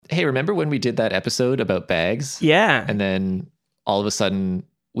Hey, remember when we did that episode about bags? Yeah. And then all of a sudden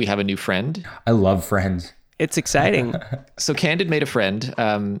we have a new friend. I love friends. It's exciting. So Candid made a friend.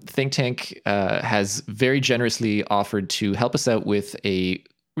 Think Tank has very generously offered to help us out with a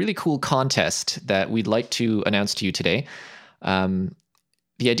really cool contest that we'd like to announce to you today. The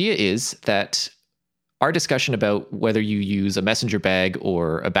idea is that our discussion about whether you use a messenger bag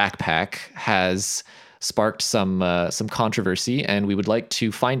or a backpack has sparked some controversy, and we would like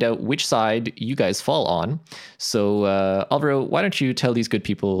to find out which side you guys fall on. So, Alvaro, why don't you tell these good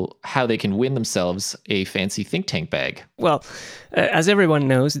people how they can win themselves a fancy Think Tank bag? Well, as everyone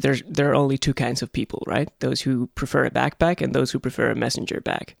knows, there are only two kinds of people, right? Those who prefer a backpack and those who prefer a messenger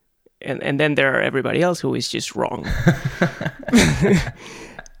bag. And then there are everybody else who is just wrong.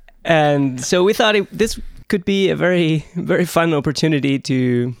 And so we thought this could be a very, very fun opportunity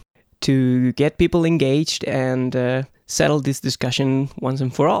to get people engaged and settle this discussion once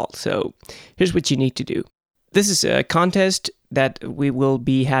and for all. So here's what you need to do. This is a contest that we will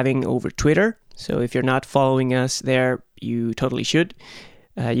be having over Twitter. So if you're not following us there, you totally should.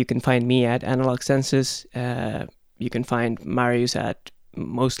 You can find me at Analog Census. You can find Marius at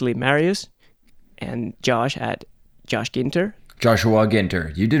Mostly Marius, and Josh at Josh Ginter. Joshua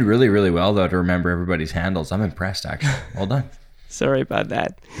Ginter. You did really, really well, though, to remember everybody's handles. I'm impressed, actually. Well done. Sorry about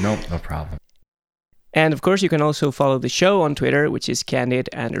that. Nope, no problem. And of course, you can also follow the show on Twitter, which is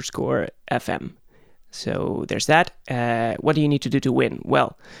candid_FM. So there's that. What do you need to do to win?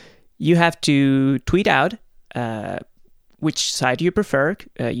 Well, you have to tweet out which side you prefer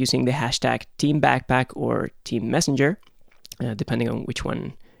using the hashtag Team Backpack or Team Messenger, depending on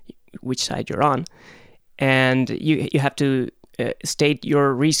which side you're on. And you have to state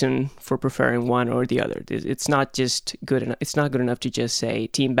your reason for preferring one or the other. It's not just good enough. It's not good enough to just say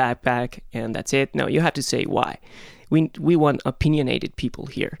Team Backpack and that's it. No, you have to say why. We want opinionated people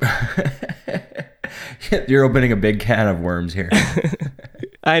here. You're opening a big can of worms here.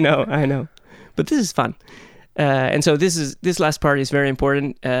 I know. But this is fun. And so this last part is very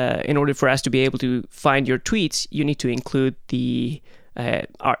important. In order for us to be able to find your tweets, you need to include the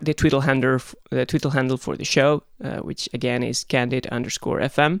Twitter handle for the show, which again is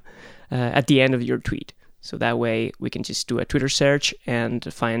candid_FM, at the end of your tweet. So that way we can just do a Twitter search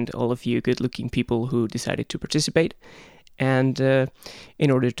and find all of you good-looking people who decided to participate. And in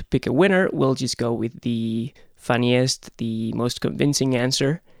order to pick a winner, we'll just go with the funniest, the most convincing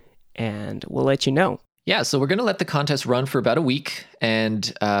answer, and we'll let you know. Yeah, so we're going to let the contest run for about a week.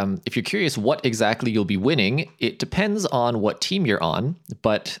 And if you're curious what exactly you'll be winning, it depends on what team you're on.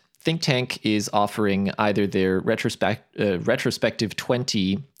 But Think Tank is offering either their Retrospective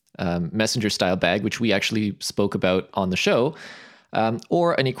 20 messenger style bag, which we actually spoke about on the show,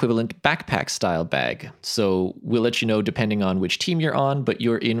 or an equivalent backpack style bag. So we'll let you know depending on which team you're on, but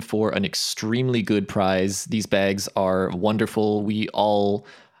you're in for an extremely good prize. These bags are wonderful.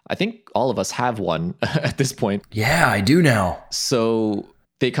 I think all of us have one at this point. Yeah, I do now. So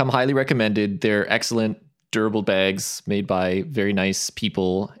they come highly recommended. They're excellent, durable bags made by very nice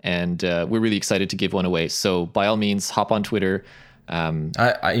people, and we're really excited to give one away. So by all means, hop on Twitter.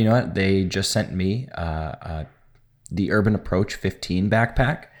 I you know what? They just sent me the Urban Approach 15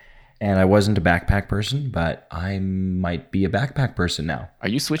 backpack, and I wasn't a backpack person, but I might be a backpack person now. Are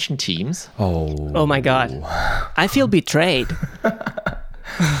you switching teams? Oh my God. I feel betrayed.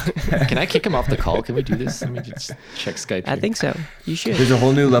 Can I kick him off the call? Can we do this? Let me just check Skype here. I think so. You should. There's a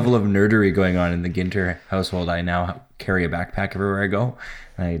whole new level of nerdery going on in the Ginter household. I now carry a backpack everywhere I go.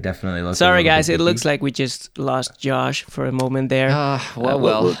 And I definitely look. Sorry, guys. It looks like we just lost Josh for a moment there.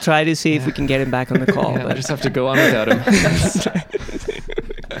 We'll try to see if we can get him back on the call. Yeah, but I just have to go on without him. You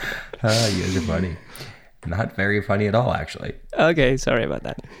guys are funny. Not very funny at all, actually. Okay, sorry about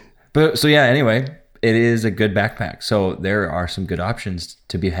that. But so yeah. Anyway. It is a good backpack. So there are some good options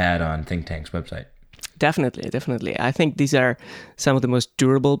to be had on Think Tank's website. Definitely. I think these are some of the most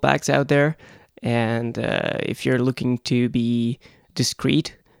durable bags out there. And if you're looking to be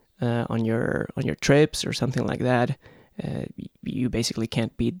discreet on your trips or something like that, you basically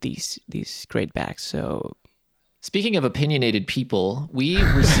can't beat these great bags. So speaking of opinionated people, we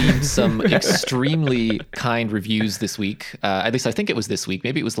received some extremely kind reviews this week. At least I think it was this week.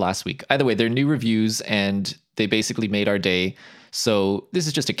 Maybe it was last week. Either way, they're new reviews and they basically made our day. So this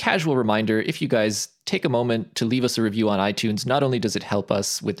is just a casual reminder. If you guys take a moment to leave us a review on iTunes, not only does it help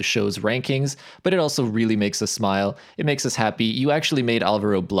us with the show's rankings, but it also really makes us smile. It makes us happy. You actually made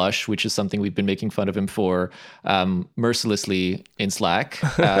Alvaro blush, which is something we've been making fun of him for mercilessly in Slack.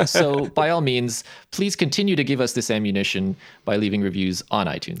 So by all means, please continue to give us this ammunition by leaving reviews on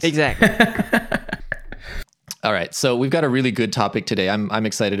iTunes. Exactly. All right, so we've got a really good topic today. I'm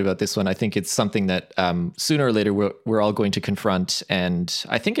excited about this one. I think it's something that sooner or later we're all going to confront, and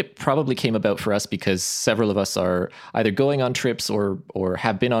I think it probably came about for us because several of us are either going on trips or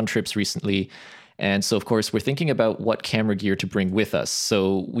have been on trips recently, and so of course we're thinking about what camera gear to bring with us.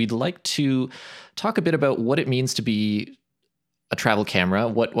 So we'd like to talk a bit about what it means to be a travel camera,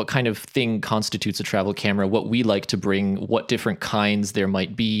 what kind of thing constitutes a travel camera, what we like to bring, what different kinds there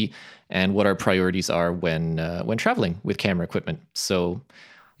might be, and what our priorities are when traveling with camera equipment. So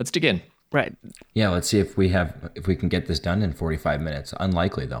let's dig in. Right. Yeah, let's see if we can get this done in 45 minutes.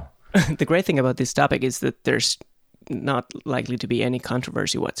 Unlikely though. The great thing about this topic is that there's not likely to be any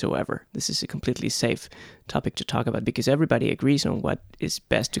controversy whatsoever. This is a completely safe topic to talk about because everybody agrees on what is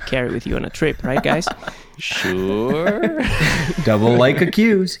best to carry with you on a trip, right, guys? Sure. Double like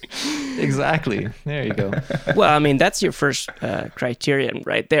accuse. Exactly. There you go. Well, I mean, that's your first criterion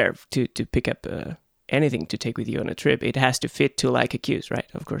right there to pick up anything to take with you on a trip. It has to fit to like accuse, right?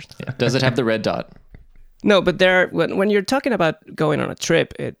 Of course. Yeah. Does it have the red dot? No, but when you're talking about going on a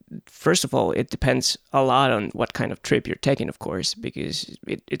trip, first of all, it depends a lot on what kind of trip you're taking, of course, because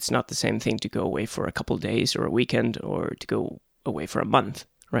it's not the same thing to go away for a couple of days or a weekend or to go away for a month,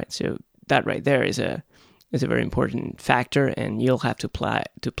 right? So that right there is a very important factor, and you'll have to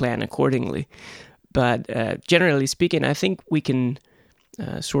plan accordingly. But generally speaking, I think we can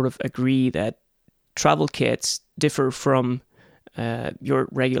sort of agree that travel kits differ from your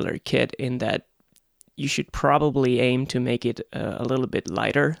regular kit in that you should probably aim to make it a little bit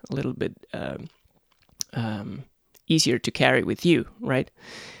lighter, a little bit easier to carry with you, right?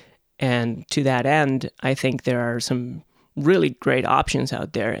 And to that end, I think there are some really great options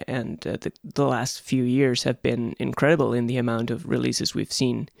out there, and the last few years have been incredible in the amount of releases we've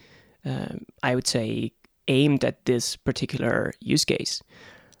seen, I would say, aimed at this particular use case.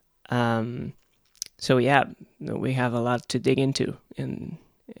 So yeah, we have a lot to dig into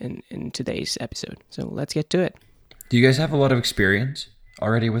in today's episode. So let's get to it. Do you guys have a lot of experience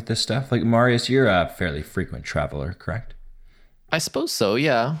already with this stuff? Like Marius, you're a fairly frequent traveler, correct? I suppose so,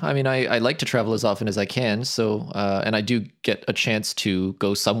 yeah. I mean, I like to travel as often as I can. So, and I do get a chance to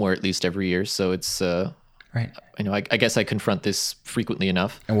go somewhere at least every year. So it's, right. I guess I confront this frequently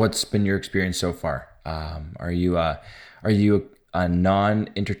enough. And what's been your experience so far? Are you a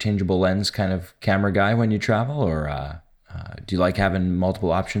non-interchangeable lens kind of camera guy when you travel, or do you like having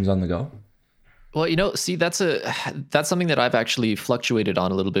multiple options on the go? Well, see, that's something that I've actually fluctuated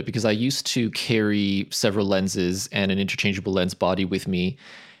on a little bit because I used to carry several lenses and an interchangeable lens body with me.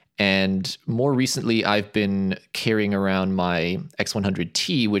 And more recently, I've been carrying around my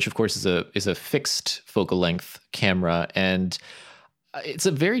X100T, which of course is a fixed focal length camera. And it's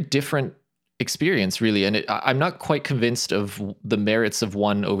a very different experience, really. And I'm not quite convinced of the merits of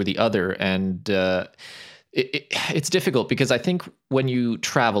one over the other. And it's difficult because I think when you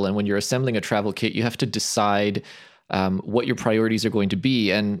travel and when you're assembling a travel kit, you have to decide what your priorities are going to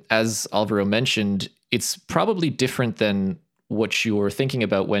be. And as Alvaro mentioned, it's probably different than what you're thinking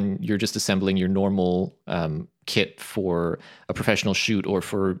about when you're just assembling your normal kit for a professional shoot or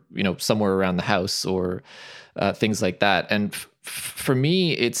for, somewhere around the house or things like that. And for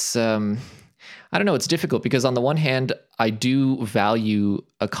me, it's I don't know, it's difficult because on the one hand, I do value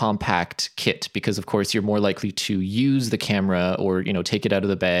a compact kit because of course you're more likely to use the camera or, take it out of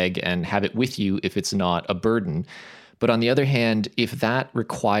the bag and have it with you if it's not a burden. But on the other hand, if that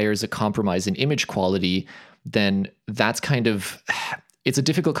requires a compromise in image quality, then that's it's a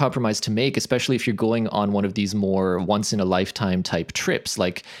difficult compromise to make, especially if you're going on one of these more once in a lifetime type trips.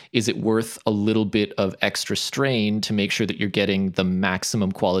 Like, is it worth a little bit of extra strain to make sure that you're getting the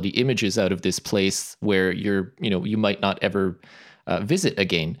maximum quality images out of this place where you might not ever visit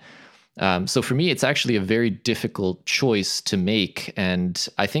again? So for me, it's actually a very difficult choice to make. And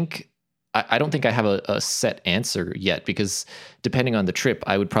I think, I don't think I have a set answer yet, because depending on the trip,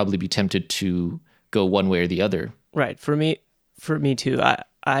 I would probably be tempted to go one way or the other. Right. For me too.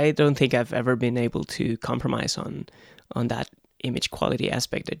 I don't think I've ever been able to compromise on that image quality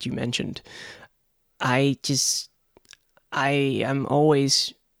aspect that you mentioned. I am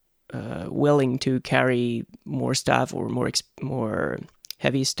always willing to carry more stuff or more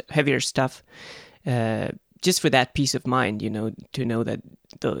heavier stuff, just for that peace of mind, to know that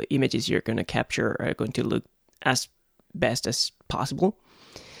the images you're going to capture are going to look as best as possible.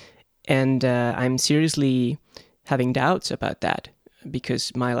 And I'm seriously having doubts about that,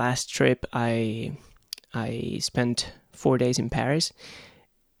 because my last trip I spent 4 days in Paris,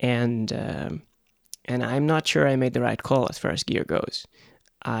 and I'm not sure I made the right call as far as gear goes.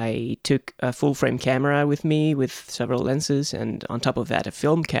 I took a full frame camera with me with several lenses, and on top of that a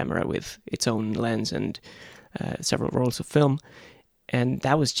film camera with its own lens, and several rolls of film, and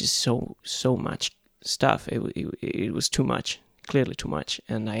that was just so much stuff. It was too much, clearly too much,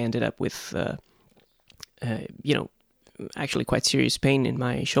 and I ended up with actually quite serious pain in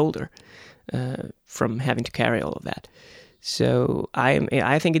my shoulder from having to carry all of that. So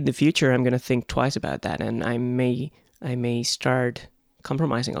I think in the future I'm going to think twice about that, and I may start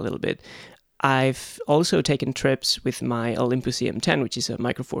compromising a little bit. I've also taken trips with my Olympus EM10, which is a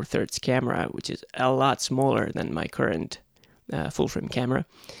Micro Four Thirds camera, which is a lot smaller than my current full frame camera.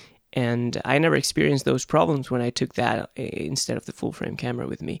 And I never experienced those problems when I took that instead of the full frame camera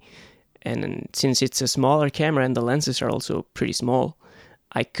with me. And since it's a smaller camera and the lenses are also pretty small,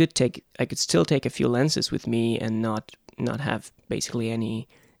 I could still take a few lenses with me and not have basically any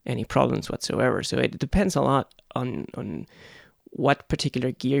problems whatsoever. So it depends a lot on what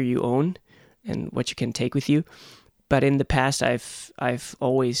particular gear you own and what you can take with you. But in the past, I've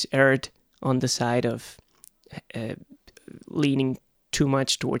always erred on the side of leaning too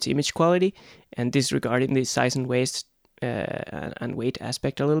much towards image quality and disregarding the size and weight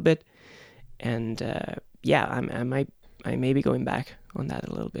aspect a little bit. And I may be going back on that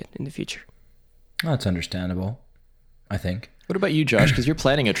a little bit in the future. That's understandable, I think. What about you, Josh? Because you're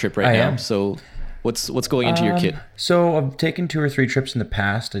planning a trip right now. Am. So what's going into your kit? So I've taken 2 or 3 trips in the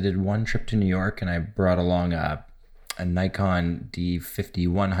past. I did one trip to New York, and I brought along a Nikon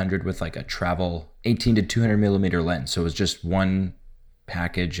D50-100 with like a travel 18 to 200 millimeter lens. So it was just one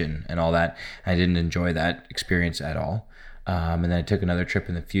package and all that. I didn't enjoy that experience at all. And then I took another trip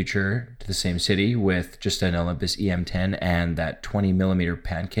in the future to the same city with just an Olympus EM10 and that 20 millimeter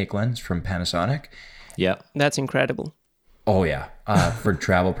pancake lens from Panasonic. Yeah. That's incredible. Oh yeah. For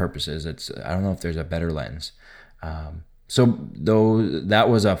travel purposes, I don't know if there's a better lens. So though that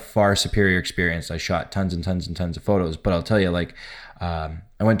was a far superior experience. I shot tons and tons and tons of photos, but I'll tell you, like, I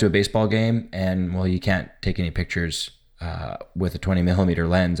went to a baseball game and, well, you can't take any pictures with a 20 millimeter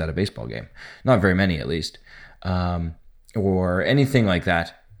lens at a baseball game. Not very many, at least. Or anything like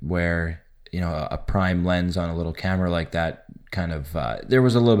that where, a prime lens on a little camera like that kind of, there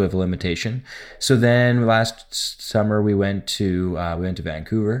was a little bit of a limitation. So then last summer we went to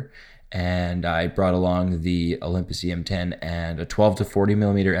Vancouver, and I brought along the Olympus EM10 and a 12 to 40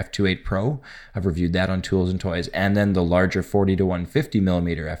 millimeter f2.8 Pro. I've reviewed that on Tools and Toys, and then the larger 40 to 150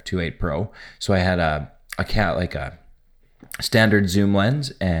 millimeter f2.8 Pro. So I had a standard zoom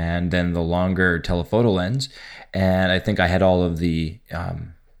lens and then the longer telephoto lens, and I think I had all of the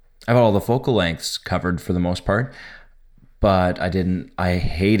focal lengths covered for the most part, but I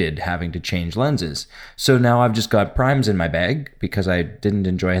hated having to change lenses. So now I've just got primes in my bag because I didn't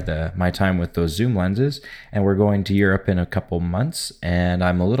enjoy my time with those zoom lenses, and we're going to Europe in a couple months, and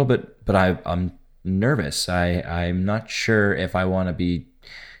I'm I'm nervous. I'm not sure if I want to be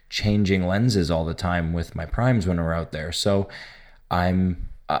changing lenses all the time with my primes when we're out there. So I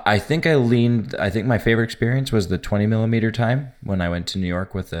think my favorite experience was the 20 millimeter time when I went to New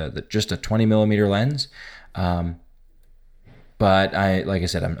York with just a 20 millimeter lens. But like I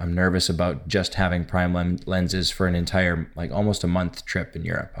said, I'm nervous about just having prime lenses for an entire, like, almost a month trip in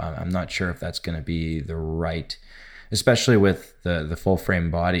Europe. I'm not sure if that's going to be the right, especially with the full frame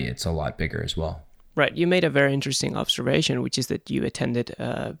body. It's a lot bigger as well. Right. You made a very interesting observation, which is that you attended,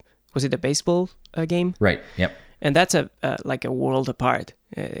 was it a baseball game? Right. Yep. And that's like a world apart.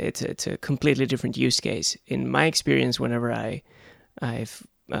 It's a completely different use case. In my experience, whenever I've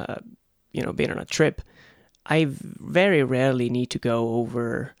been on a trip, I very rarely need to go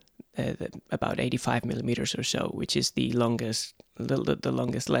over about 85 millimeters or so, which is the longest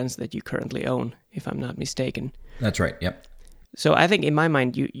lens that you currently own, if I'm not mistaken. That's right. Yep. So I think in my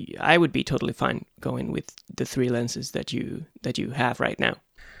mind, I would be totally fine going with the 3 lenses that you have right now.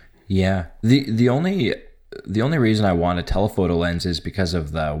 Yeah. The only reason I want a telephoto lens is because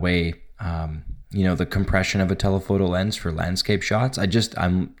of the way, the compression of a telephoto lens for landscape shots.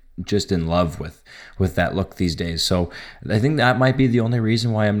 I'm just in love with that look these days. So I think that might be the only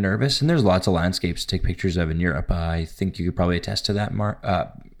reason why I'm nervous. And there's lots of landscapes to take pictures of in Europe. I think you could probably attest to that,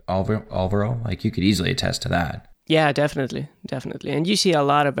 Alvaro. Like, you could easily attest to that. Yeah, definitely. And you see a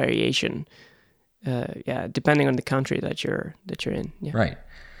lot of variation, depending on the country that you're in. Yeah. Right.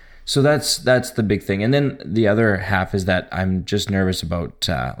 So that's the big thing. And then the other half is that I'm just nervous about,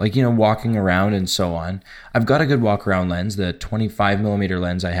 walking around and so on. I've got a good walk around lens. The 25 millimeter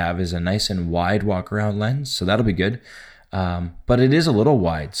lens I have is a nice and wide walk around lens. So that'll be good. But it is a little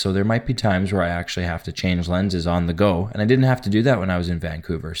wide. So there might be times where I actually have to change lenses on the go. And I didn't have to do that when I was in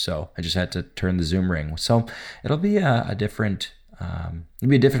Vancouver. So I just had to turn the zoom ring. So it'll be a different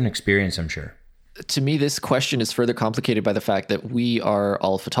experience, I'm sure. to me, this question is further complicated by the fact that we are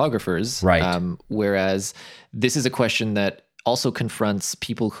all photographers. Right. Whereas this is a question that also confronts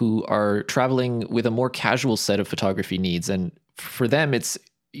people who are traveling with a more casual set of photography needs. And for them, it's,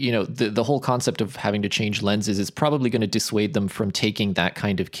 the whole concept of having to change lenses is probably going to dissuade them from taking that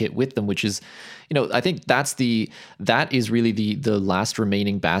kind of kit with them, which is, I think that is really the last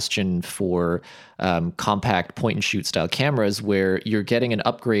remaining bastion for compact point and shoot style cameras, where you're getting an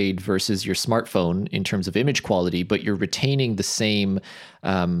upgrade versus your smartphone in terms of image quality, but you're retaining the same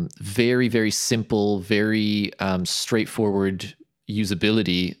very, very simple, very straightforward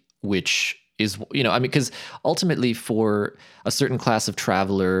usability, which is, because ultimately for a certain class of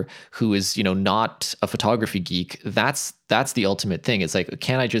traveler who is, not a photography geek, that's the ultimate thing. It's like,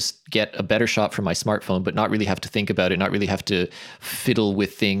 can I just get a better shot from my smartphone, but not really have to think about it, not really have to fiddle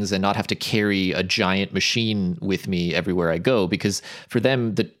with things, and not have to carry a giant machine with me everywhere I go? Because for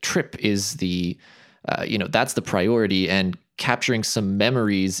them, the trip is that's the priority, and capturing some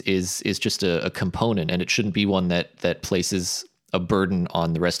memories is just a component, and it shouldn't be one that places a burden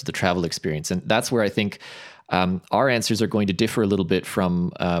on the rest of the travel experience. And that's where I think our answers are going to differ a little bit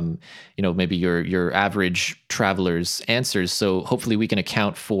from, maybe your average traveler's answers. So hopefully we can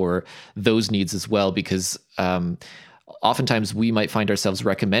account for those needs as well, because oftentimes we might find ourselves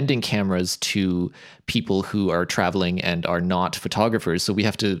recommending cameras to people who are traveling and are not photographers. So we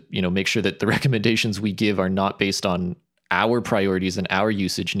have to, make sure that the recommendations we give are not based on our priorities and our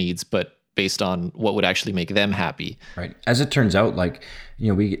usage needs, but based on what would actually make them happy. Right. As it turns out,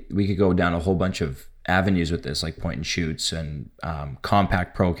 we could go down a whole bunch of avenues with this, like point and shoots and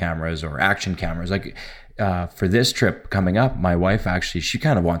compact pro cameras or action cameras. For this trip coming up, my wife she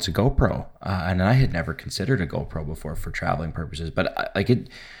kind of wants a GoPro, and I had never considered a GoPro before for traveling purposes. But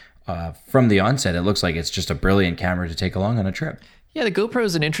from the onset, it looks like it's just a brilliant camera to take along on a trip. Yeah, the GoPro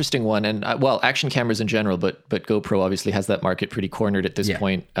is an interesting one, and action cameras in general, but GoPro obviously has that market pretty cornered at this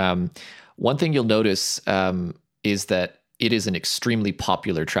point. One thing you'll notice is that it is an extremely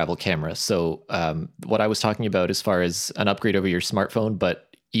popular travel camera. So what I was talking about as far as an upgrade over your smartphone,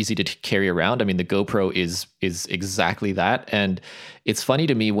 but easy to carry around, I mean, the GoPro is exactly that. And it's funny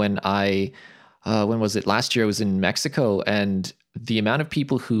to me when when was it? Last year I was in Mexico, and the amount of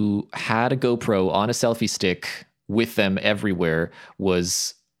people who had a GoPro on a selfie stick with them everywhere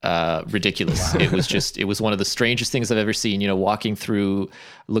was ridiculous. Wow. It was one of the strangest things I've ever seen, walking through,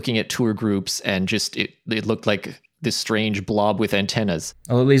 looking at tour groups, and just, it looked like this strange blob with antennas.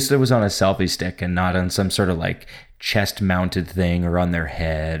 Well, at least it was on a selfie stick and not on some sort of chest mounted thing or on their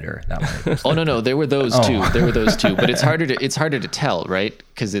head or that way. Oh, no, there were those too. There were those too, but it's harder to tell, right?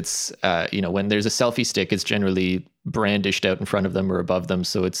 Because it's, when there's a selfie stick, it's generally brandished out in front of them or above them.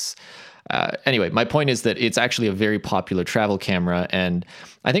 So it's, anyway, my point is that it's actually a very popular travel camera, and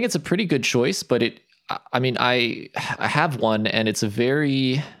I think it's a pretty good choice, but I have one, and it's a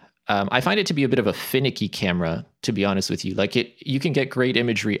very, I find it to be a bit of a finicky camera, to be honest with you. You can get great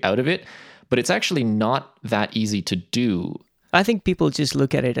imagery out of it, but it's actually not that easy to do. I think people just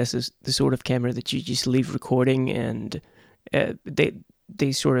look at it as the sort of camera that you just leave recording, and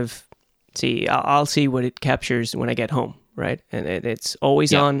they sort of see, I'll see what it captures when I get home. Right, and it's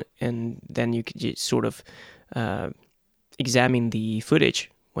always on, and then you could just sort of examine the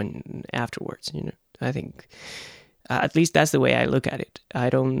footage when afterwards. I think at least that's the way I look at it. I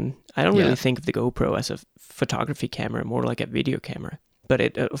don't really think of the GoPro as a photography camera, more like a video camera. But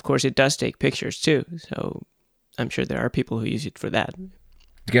it, of course, it does take pictures too. So I'm sure there are people who use it for that. Do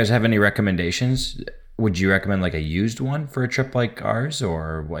you guys have any recommendations? Would you recommend a used one for a trip like ours,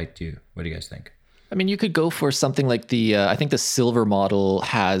 or what do you guys think? I mean, you could go for something like I think the silver model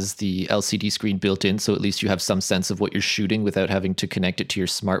has the LCD screen built in, so at least you have some sense of what you're shooting without having to connect it to your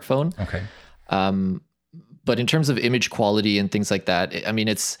smartphone. Okay. But in terms of image quality and things like that, I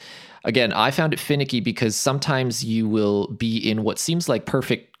mean, again, I found it finicky because sometimes you will be in what seems like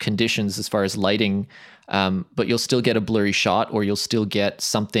perfect conditions as far as lighting, but you'll still get a blurry shot, or you'll still get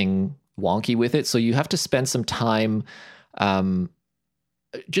something wonky with it. So you have to spend some time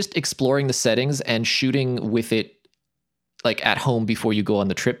just exploring the settings and shooting with it at home before you go on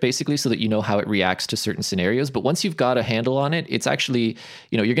the trip, basically, so that you know how it reacts to certain scenarios. But once you've got a handle on it, it's actually,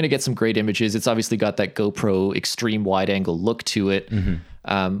 you're going to get some great images. It's obviously got that GoPro extreme wide angle look to it.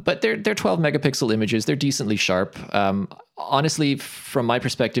 Mm-hmm. But they're 12 megapixel images. They're decently sharp. Honestly, from my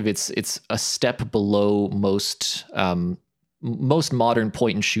perspective, it's a step below most modern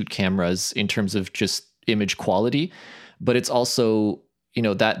point and shoot cameras in terms of just image quality. But it's also,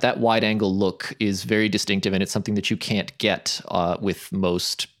 that wide angle look is very distinctive, and it's something that you can't get with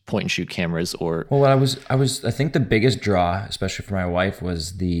most point and shoot cameras or. Well, I think the biggest draw, especially for my wife,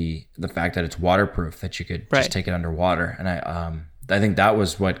 was the fact that it's waterproof, that you could just take it underwater. And I think that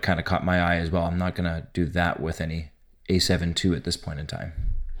was what kind of caught my eye as well. I'm not going to do that with any A7 II at this point in time.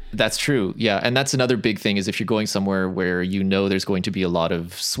 That's true. Yeah. And that's another big thing is if you're going somewhere where you know there's going to be a lot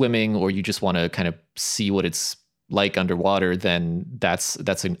of swimming or you just want to kind of see what it's like underwater, then that's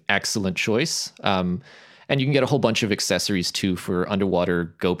an excellent choice. And you can get a whole bunch of accessories too for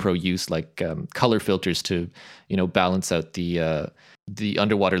underwater GoPro use, like color filters to, balance out the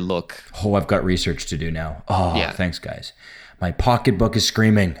underwater look. Oh, I've got research to do now. Oh, yeah. Thanks, guys. My pocketbook is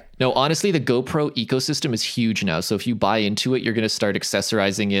screaming. No, honestly, the GoPro ecosystem is huge now. So if you buy into it, you're going to start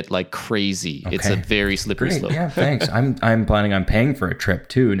accessorizing it like crazy. Okay. It's a very slippery slope. Yeah, thanks. I'm planning on paying for a trip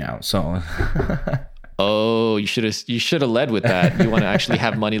too now. So. Oh, you should have led with that. You want to actually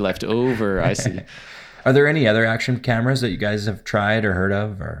have money left over. I see. Are there any other action cameras that you guys have tried or heard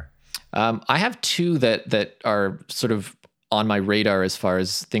of? Or I have two that are sort of on my radar as far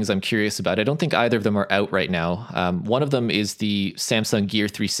as things I'm curious about. I don't think either of them are out right now. One of them is the Samsung Gear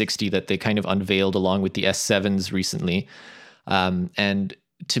 360 that they kind of unveiled along with the S7s recently. And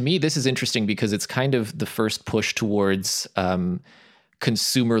to me, this is interesting because it's kind of the first push towards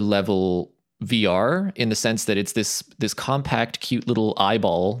consumer level VR, in the sense that it's this compact, cute little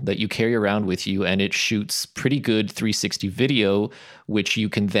eyeball that you carry around with you, and it shoots pretty good 360 video, which you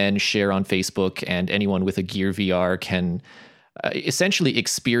can then share on Facebook, and anyone with a Gear VR can essentially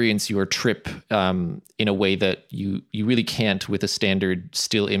experience your trip in a way that you really can't with a standard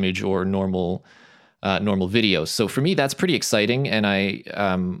still image or normal video. So for me, that's pretty exciting, and I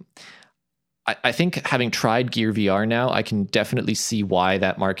think having tried Gear VR now, I can definitely see why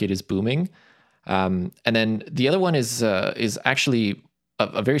that market is booming. And then the other one is actually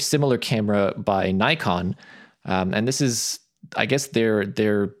a very similar camera by Nikon, and this is, I guess,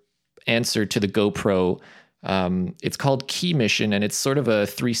 their answer to the GoPro. It's called Key Mission, and it's sort of a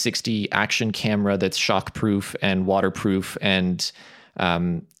 360 action camera that's shockproof and waterproof, and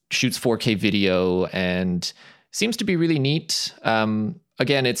shoots 4K video, and seems to be really neat.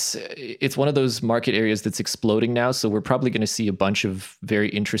 Again, it's one of those market areas that's exploding now, so we're probably going to see a bunch of very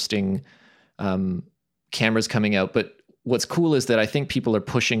interesting cameras coming out. But what's cool is that I think people are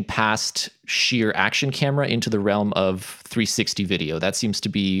pushing past sheer action camera into the realm of 360 video. That seems to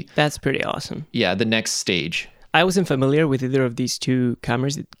be... That's pretty awesome. Yeah, the next stage. I wasn't familiar with either of these two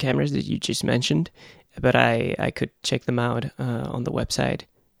cameras that you just mentioned, but I could check them out on the website.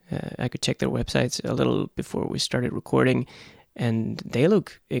 I could check their websites a little before we started recording, and they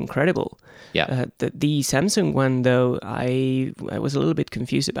look incredible. Yeah. The Samsung one, though, I was a little bit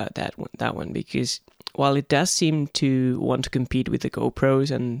confused about that one, because while it does seem to want to compete with the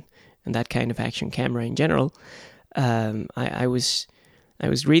GoPros and that kind of action camera in general, I was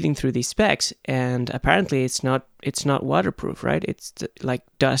reading through these specs, and apparently it's not waterproof, right? It's like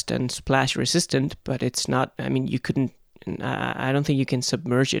dust and splash resistant, but it's not. I mean, I don't think you can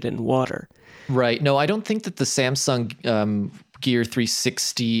submerge it in water. Right. No, I don't think that the Samsung Gear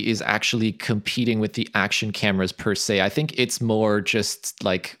 360 is actually competing with the action cameras per se. I think it's more just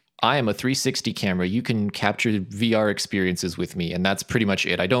like, I am a 360 camera. You can capture VR experiences with me, and that's pretty much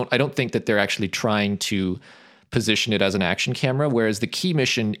it. I don't think that they're actually trying to position it as an action camera, whereas the Key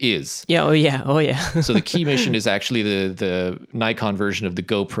Mission is. Yeah. Oh yeah. So the Key Mission is actually the Nikon version of the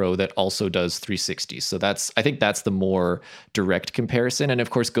GoPro that also does 360. So I think that's the more direct comparison. And of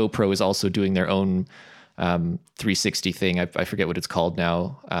course, GoPro is also doing their own 360 thing. I forget what it's called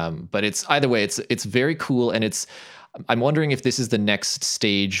now. But it's either way, it's very cool, and I'm wondering if this is the next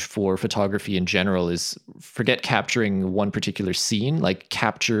stage for photography in general, is forget capturing one particular scene, like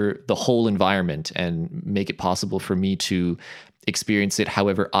capture the whole environment and make it possible for me to experience it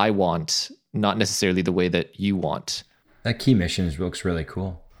however I want, not necessarily the way that you want. That Key Mission looks really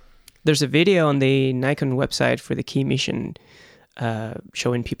cool. There's a video on the Nikon website for the Key Mission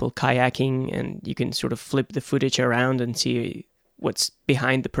showing people kayaking, and you can sort of flip the footage around and see what's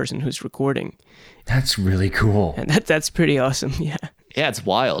behind the person who's recording. That's really cool. And that's pretty awesome. Yeah. Yeah, it's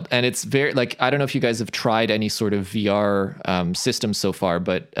wild. And it's very, like, I don't know if you guys have tried any sort of VR system so far,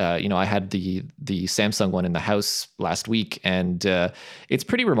 but, I had the Samsung one in the house last week, and it's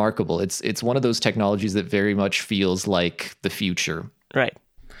pretty remarkable. It's one of those technologies that very much feels like the future. Right.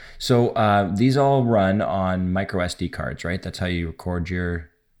 So these all run on micro SD cards, right? That's how you record your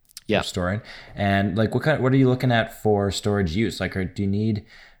storing. And like, what are you looking at for storage use? Like, do you need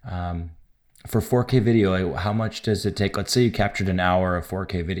for 4K video? Like, how much does it take? Let's say you captured an hour of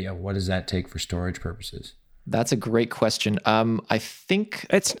 4K video. What does that take for storage purposes? That's a great question. I think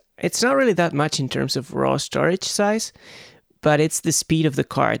it's not really that much in terms of raw storage size, but it's the speed of the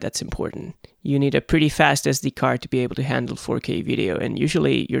card that's important. You need a pretty fast SD card to be able to handle 4K video, and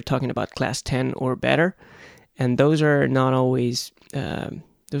usually you're talking about class 10 or better, and those are not always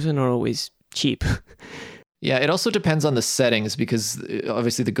cheap. Yeah, it also depends on the settings, because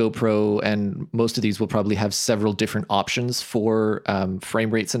obviously the GoPro and most of these will probably have several different options for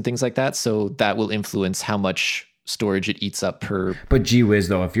frame rates and things like that. So that will influence how much storage it eats up per. But gee whiz,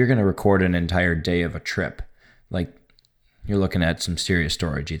 though, if you're going to record an entire day of a trip, like, you're looking at some serious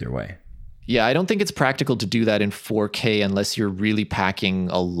storage either way. Yeah, I don't think it's practical to do that in 4K unless you're really packing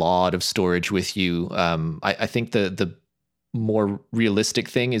a lot of storage with you. I think the more realistic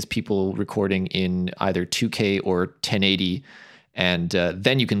thing is people recording in either 2K or 1080, and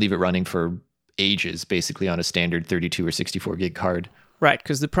then you can leave it running for ages, basically on a standard 32 or 64 gig card. Right,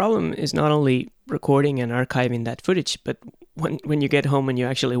 because the problem is not only recording and archiving that footage, but when you get home and you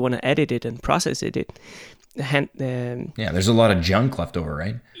actually want to edit it and process it, there's a lot of junk left over,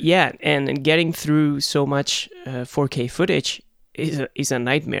 right? Yeah, and getting through so much 4K footage is a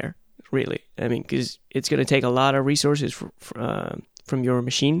nightmare, really. I mean, because it's going to take a lot of resources from your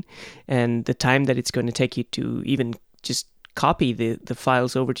machine, and the time that it's going to take you to even just copy the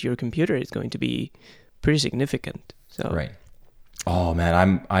files over to your computer is going to be pretty significant. So right. Oh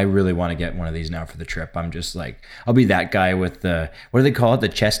man, I really want to get one of these now for the trip. I'm just like, I'll be that guy with the, what do they call it? The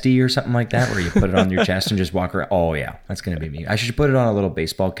chesty or something like that, where you put it on your chest and just walk around. Oh yeah, that's going to be me. I should put it on a little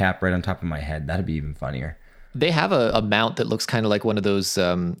baseball cap right on top of my head. That'd be even funnier. They have a mount that looks kind of like one of those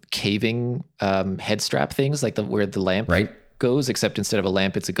caving head strap things, like where the lamp goes, except instead of a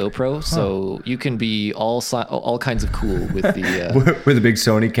lamp, it's a GoPro. Huh. So you can be all kinds of cool with the... with a big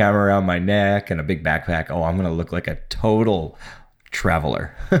Sony camera around my neck and a big backpack. Oh, I'm going to look like a total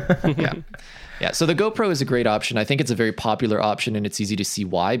traveler. Yeah. So the GoPro is a great option. I think it's a very popular option, and it's easy to see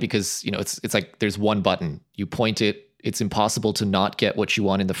why, because, it's like there's one button. You point it. It's impossible to not get what you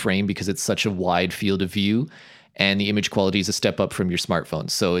want in the frame because it's such a wide field of view, and the image quality is a step up from your smartphone.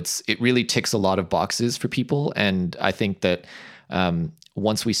 So it really ticks a lot of boxes for people. And I think that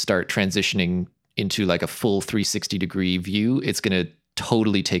once we start transitioning into like a full 360 degree view, it's going to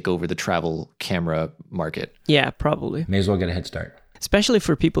totally take over the travel camera market. Yeah, probably. May as well get a head start. Especially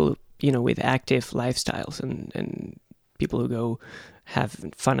for people, with active lifestyles and people who go have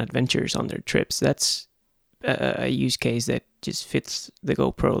fun adventures on their trips. That's a use case that just fits the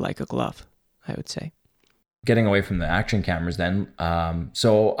GoPro like a glove, I would say. Getting away from the action cameras then,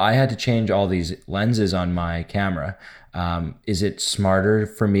 so I had to change all these lenses on my camera. Is it smarter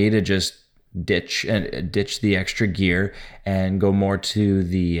for me to just ditch the extra gear and go more to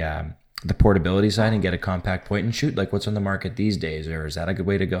the portability side and get a compact point and shoot, like what's on the market these days, or is that a good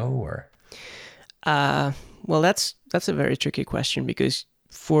way to go? Or well, that's a very tricky question, because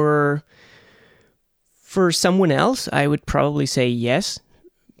for someone else I would probably say yes,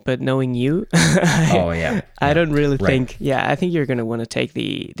 but knowing you, I don't really think. Yeah, I think you're going to want to take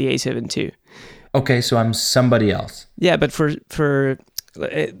the A7 II. Okay, so I'm somebody else. Yeah, but for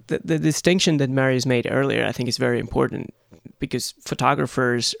the distinction that Marius made earlier, I think is very important, because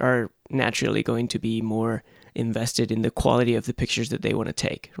photographers are naturally going to be more invested in the quality of the pictures that they want to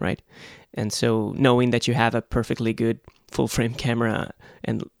take, right? And so knowing that you have a perfectly good full frame camera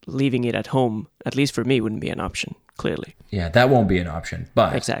and leaving it at home, at least for me, wouldn't be an option, clearly. Yeah, that won't be an option,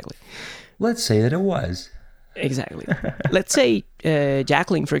 but... Exactly. Let's say that it was. Exactly. Let's say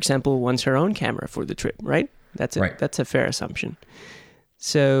Jacqueline, for example, wants her own camera for the trip, right? That's a fair assumption.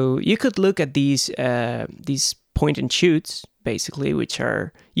 So you could look at these point and shoots, basically, which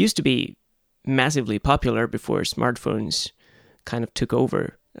used to be massively popular before smartphones kind of took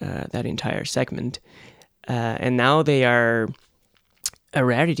over that entire segment. And now they are a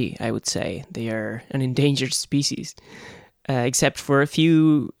rarity, I would say. They are an endangered species, except for a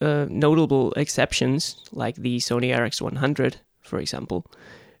few notable exceptions, like the Sony RX100, for example,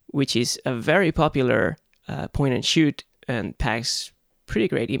 which is a very popular point and shoot and packs pretty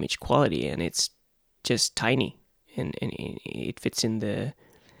great image quality, and it's just tiny, and it fits in the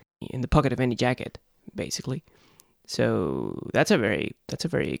pocket of any jacket, basically. So that's a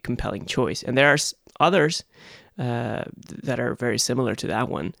very compelling choice. And there are others that are very similar to that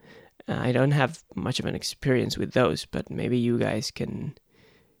one. I don't have much of an experience with those, but maybe you guys can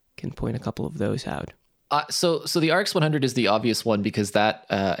point a couple of those out. So the RX100 is the obvious one, because that,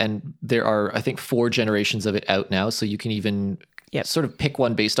 and there are, I think, 4 generations of it out now. So you can even sort of pick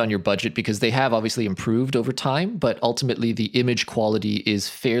one based on your budget, because they have obviously improved over time, but ultimately the image quality is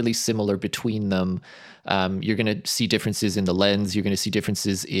fairly similar between them. You're going to see differences in the lens. You're going to see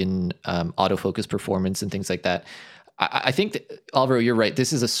differences in autofocus performance and things like that. I think that, Alvaro, you're right.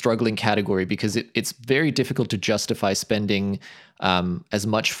 This is a struggling category because it's very difficult to justify spending as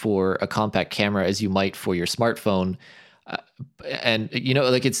much for a compact camera as you might for your smartphone. And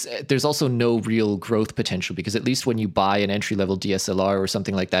like there's also no real growth potential because at least when you buy an entry-level DSLR or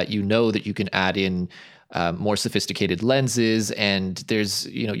something like that, you know that you can add in more sophisticated lenses, and there's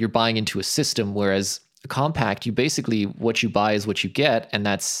you're buying into a system. Whereas a compact, you basically what you buy is what you get, and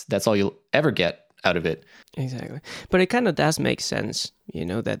that's all you'll ever get out of it. Exactly. But it kind of does make sense,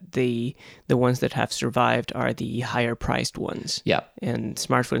 that the ones that have survived are the higher priced ones. Yeah. And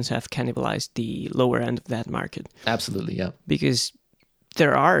smartphones have cannibalized the lower end of that market. Absolutely, yeah. Because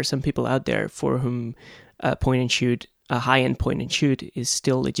there are some people out there for whom a high-end point and shoot is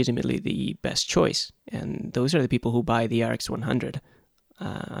still legitimately the best choice. And those are the people who buy the RX 100.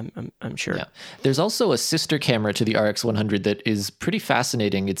 I'm sure. Yeah. There's also a sister camera to the RX 100 that is pretty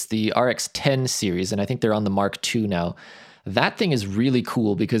fascinating. It's the RX 10 series, and I think they're on the Mark II now. That thing is really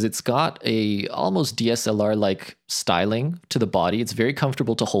cool because it's got a almost DSLR-like styling to the body. It's very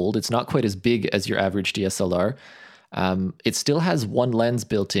comfortable to hold. It's not quite as big as your average DSLR. It still has one lens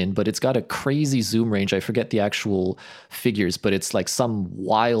built in, but it's got a crazy zoom range. I forget the actual figures, but it's like some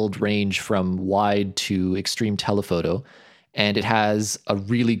wild range from wide to extreme telephoto. And it has a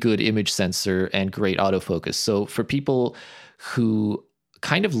really good image sensor and great autofocus. So for people who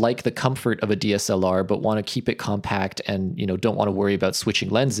kind of like the comfort of a DSLR but want to keep it compact and don't want to worry about switching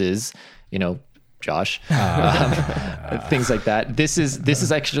lenses, Josh, things like that, this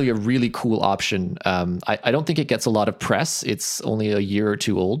is actually a really cool option. I don't think it gets a lot of press. It's only a year or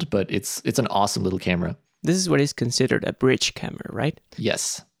two old, but it's an awesome little camera. This is what is considered a bridge camera, right?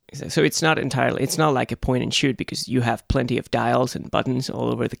 Yes. So it's not like a point and shoot because you have plenty of dials and buttons all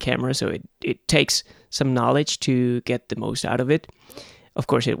over the camera. So it takes some knowledge to get the most out of it. Of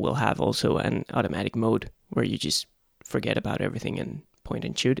course, it will have also an automatic mode where you just forget about everything and point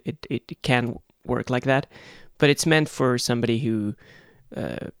and shoot. It can work like that, but it's meant for somebody who,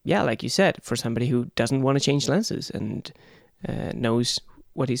 like you said, for somebody who doesn't want to change lenses and knows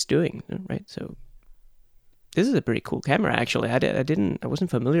what he's doing, right? So this is a pretty cool camera, actually. I wasn't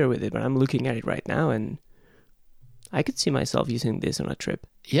familiar with it, but I'm looking at it right now, and I could see myself using this on a trip.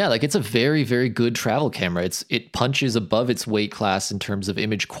 Yeah, like it's a very, very good travel camera. It punches above its weight class in terms of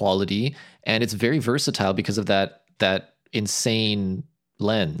image quality, and it's very versatile because of that insane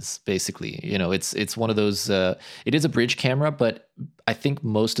lens. Basically, it's one of those. It is a bridge camera, but I think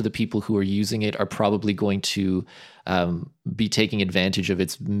most of the people who are using it are probably going to be taking advantage of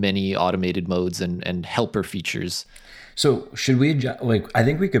its many automated modes and helper features. So should we, I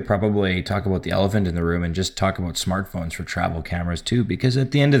think we could probably talk about the elephant in the room and just talk about smartphones for travel cameras too, because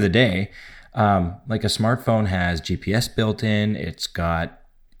at the end of the day, like a smartphone has GPS built in, it's got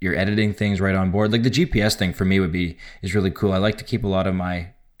your editing things right on board. Like the GPS thing for me is really cool. I like to keep a lot of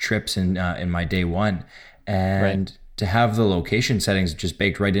my trips in my day one, and right. To have the location settings just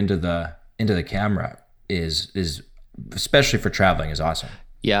baked right into the camera is especially for traveling is awesome.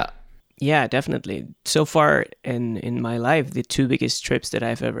 Yeah. Yeah, definitely. So far in my life, the two biggest trips that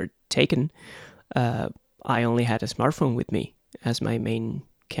I've ever taken, I only had a smartphone with me as my main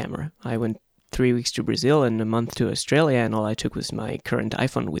camera. I went 3 weeks to Brazil and a month to Australia, and all I took was my current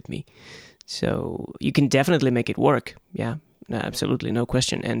iPhone with me. So you can definitely make it work. Yeah, absolutely, no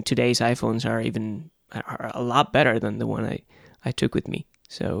question. And today's iPhones are a lot better than the one I took with me.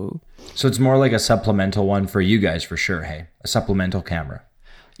 So it's more like a supplemental one for you guys for sure. Hey, a supplemental camera.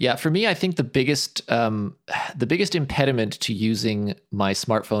 Yeah, for me, I think the biggest impediment to using my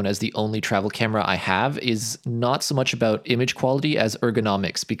smartphone as the only travel camera I have is not so much about image quality as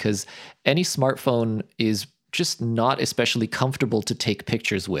ergonomics, because any smartphone is just not especially comfortable to take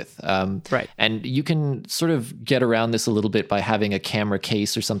pictures with. Right. And you can sort of get around this a little bit by having a camera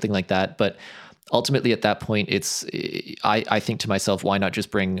case or something like that. But ultimately, at that point, I think to myself, why not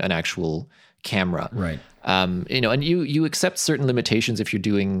just bring an actual camera? Right. And you accept certain limitations if you're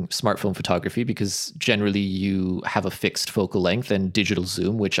doing smartphone photography, because generally you have a fixed focal length and digital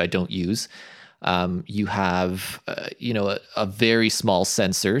zoom, which I don't use. You have, a very small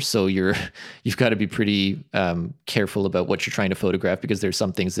sensor, so you've got to be pretty careful about what you're trying to photograph, because there's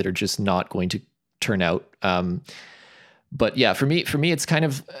some things that are just not going to turn out. But yeah, for me, it's kind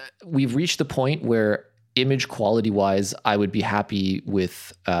of, we've reached the point where image quality wise, I would be happy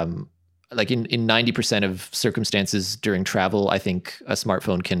with, like in 90% of circumstances during travel, I think a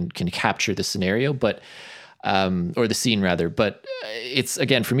smartphone can capture the scenario, but or the scene rather. But it's,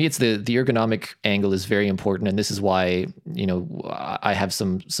 again, for me, it's the ergonomic angle is very important, and this is why I have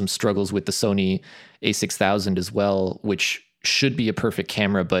some struggles with the Sony A6000 as well, which should be a perfect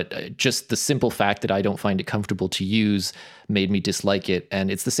camera, but just the simple fact that I don't find it comfortable to use made me dislike it. And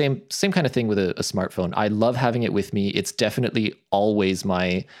it's the same kind of thing with a smartphone. I love having it with me. It's definitely always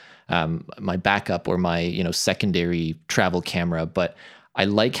my my backup or my secondary travel camera, but I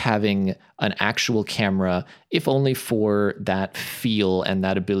like having an actual camera, if only for that feel and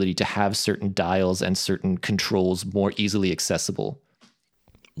that ability to have certain dials and certain controls more easily accessible.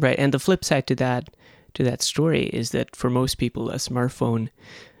 Right, and the flip side to that story is that for most people, a smartphone,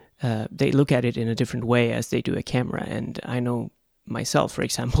 they look at it in a different way as they do a camera. And I know myself, for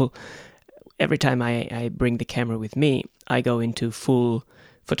example, every time I bring the camera with me, I go into full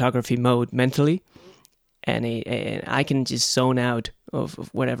photography mode mentally, and I can just zone out of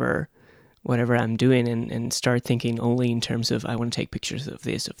whatever I'm doing and start thinking only in terms of I want to take pictures of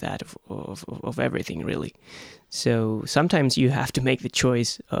this, of that, of everything, really. So sometimes you have to make the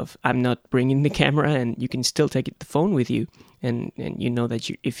choice of I'm not bringing the camera, and you can still take the phone with you, and you know that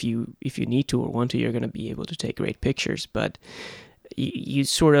if you need to or want to, you're going to be able to take great pictures. But you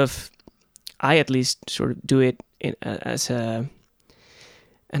sort of, I at least sort of do it as an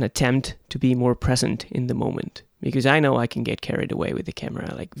attempt to be more present in the moment, because I know I can get carried away with the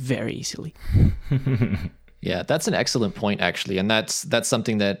camera like very easily. Yeah, that's an excellent point, actually. And that's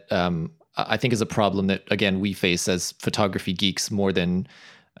something that I think is a problem that, again, we face as photography geeks more than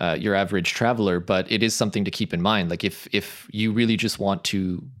your average traveler. But it is something to keep in mind. Like if you really just want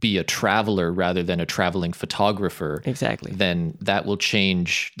to be a traveler rather than a traveling photographer, exactly, then that will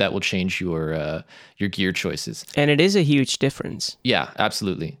change your gear choices. And it is a huge difference. Yeah,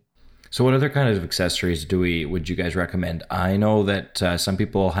 absolutely. So what other kind of accessories would you guys recommend? I know that some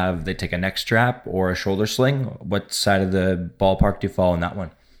people they take a neck strap or a shoulder sling. What side of the ballpark do you fall on that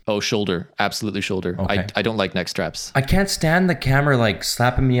one? Oh, shoulder. Absolutely shoulder. Okay. I don't like neck straps. I can't stand the camera like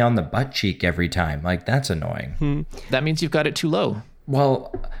slapping me on the butt cheek every time. Like, that's annoying. That means you've got it too low.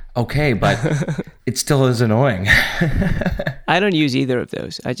 Well, okay, but it still is annoying. I don't use either of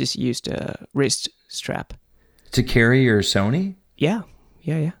those. I just used a wrist strap. To carry your Sony? Yeah.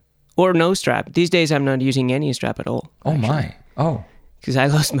 Or no strap. These days I'm not using any strap at all. Oh, actually. my. Oh. Because I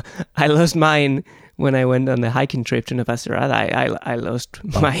lost mine when I went on the hiking trip to Navacerrada. I lost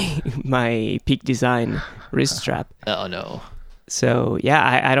my Peak Design wrist strap. Oh, no. So,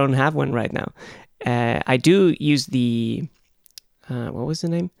 yeah, I don't have one right now. I do use the, what was the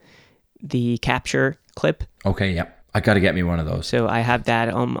name? The capture clip. Okay, yep. I got to get me one of those. So I have that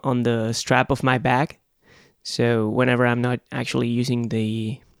on the strap of my bag. So whenever I'm not actually using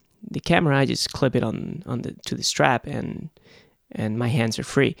the camera, I just clip it to the strap, and my hands are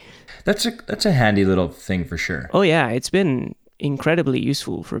free. That's a handy little thing for sure. Oh yeah, it's been incredibly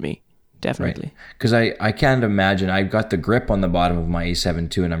useful for me, definitely. Because I can't imagine. I've got the grip on the bottom of my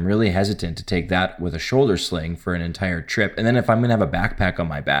A7 II, and I'm really hesitant to take that with a shoulder sling for an entire trip. And then if I'm going to have a backpack on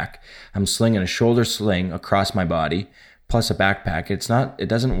my back, I'm slinging a shoulder sling across my body plus a backpack. It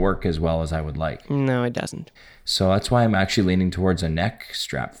doesn't work as well as I would like. No, it doesn't. So that's why I'm actually leaning towards a neck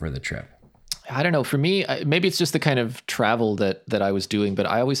strap for the trip. I don't know. For me, maybe it's just the kind of travel that I was doing, but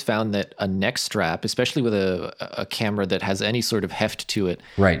I always found that a neck strap, especially with a camera that has any sort of heft to it,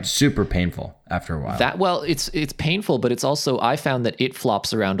 right, super painful after a while. It's painful, but it's also, I found that it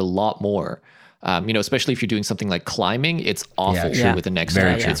flops around a lot more. Especially if you're doing something like climbing, it's awful with a neck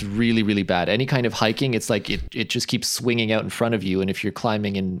strap. It's really, really bad. Any kind of hiking, it's like it just keeps swinging out in front of you. And if you're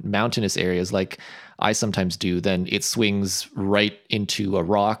climbing in mountainous areas like I sometimes do, then it swings right into a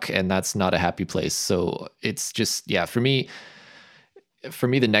rock, and that's not a happy place. So it's just, for me,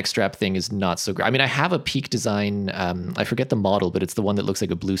 the neck strap thing is not so great. I mean, I have a Peak Design, I forget the model, but it's the one that looks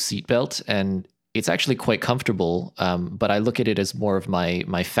like a blue seat belt, and it's actually quite comfortable, but I look at it as more of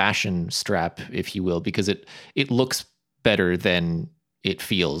my fashion strap, if you will, because it looks better than it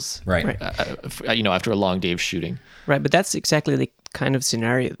feels. Right. After a long day of shooting. Right, but that's exactly the kind of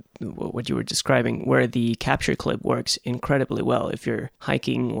scenario what you were describing, where the capture clip works incredibly well. If you're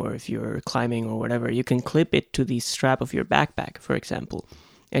hiking or if you're climbing or whatever, you can clip it to the strap of your backpack, for example,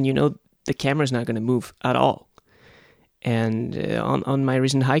 and the camera's not going to move at all. And on my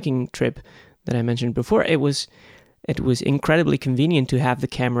recent hiking trip that I mentioned before, it was incredibly convenient to have the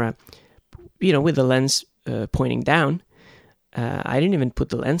camera, with the lens pointing down. I didn't even put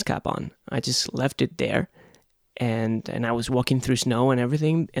the lens cap on. I just left it there, and I was walking through snow and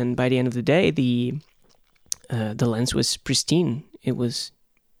everything. And by the end of the day, the lens was pristine.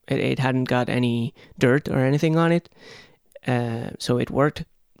 It hadn't got any dirt or anything on it, so it worked.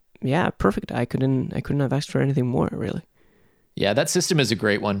 Yeah, perfect. I couldn't have asked for anything more, really. Yeah, that system is a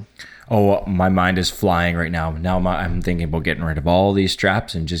great one. Oh, my mind is flying right now. Now I'm thinking about getting rid of all these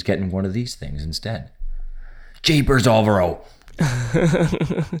straps and just getting one of these things instead. Jeepers, Alvaro.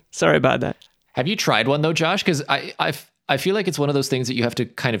 Sorry about that. Have you tried one though, Josh? Because I feel like it's one of those things that you have to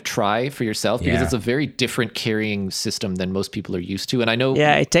kind of try for yourself because Yeah. it's a very different carrying system than most people are used to. And I know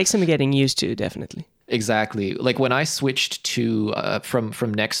Yeah, it takes some getting used to, definitely. exactly. Like when I switched to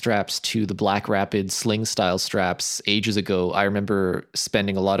from neck straps to the Black Rapid sling style straps ages ago, I remember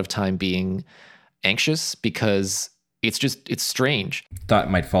spending a lot of time being anxious because it's strange. Thought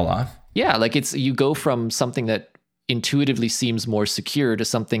it might fall off. Yeah, like you go from something that intuitively seems more secure to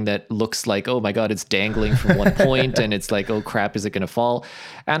something that looks like, oh my God, it's dangling from one point and it's like, oh crap, is it going to fall?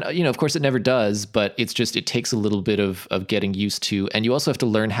 And, of course it never does, but it takes a little bit of getting used to. And you also have to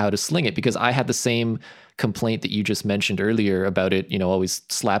learn how to sling it because I had the same complaint that you just mentioned earlier about it, always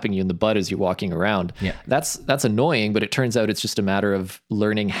slapping you in the butt as you're walking around. Yeah. That's annoying, but it turns out it's just a matter of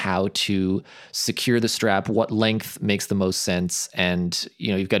learning how to secure the strap, what length makes the most sense. And,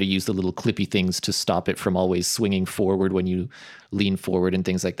 you've got to use the little clippy things to stop it from always swinging forward when you lean forward and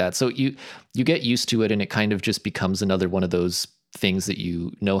things like that. So you get used to it and it kind of just becomes another one of those things that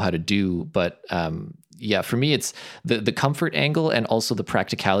you know how to do. But, yeah, for me, it's the comfort angle and also the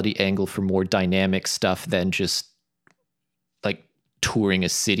practicality angle for more dynamic stuff than just like touring a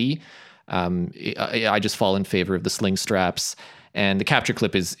city. I just fall in favor of the sling straps, and the capture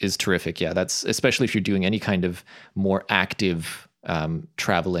clip is terrific. Yeah, that's especially if you're doing any kind of more active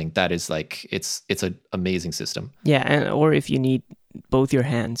traveling. That is like it's an amazing system. Yeah, or if you need both your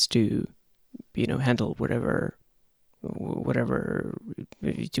hands to, handle whatever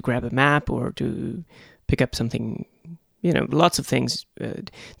to grab a map or to pick up something, lots of things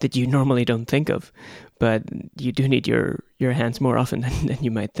that you normally don't think of, but you do need your hands more often than you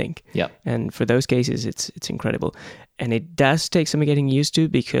might think. Yeah. And for those cases, it's incredible. And it does take some getting used to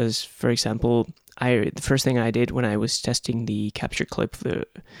because, for example, the first thing I did when I was testing the capture clip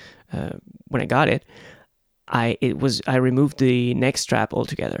when I got it, I removed the neck strap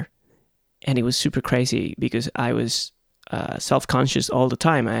altogether. And it was super crazy because I was self-conscious all the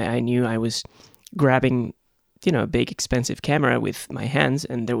time. I knew I was grabbing, a big expensive camera with my hands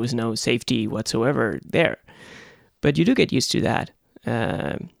and there was no safety whatsoever there. But you do get used to that.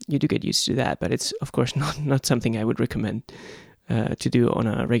 But it's, of course, not something I would recommend to do on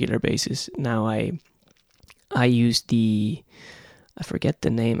a regular basis. Now I use I forget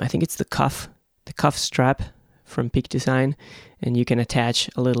the name. I think it's the cuff strap from Peak Design, and you can attach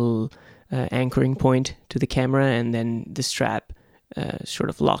a little anchoring point to the camera, and then the strap sort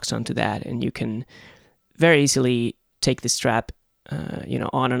of locks onto that, and you can very easily take the strap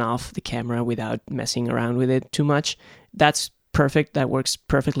on and off the camera without messing around with it too much. That's perfect. That works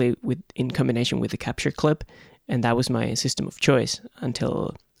perfectly in combination with the capture clip, and that was my system of choice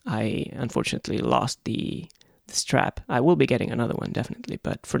until I unfortunately lost the strap. I will be getting another one definitely,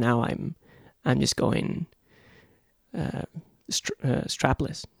 but for now I'm just going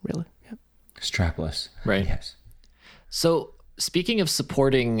strapless, really. Yeah. Strapless. Right. Yes. So speaking of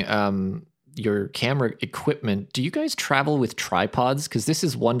supporting your camera equipment, do you guys travel with tripods? Because this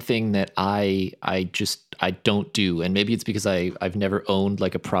is one thing that I don't do, and maybe it's because I've never owned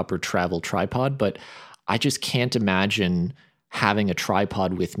like a proper travel tripod, but I just can't imagine having a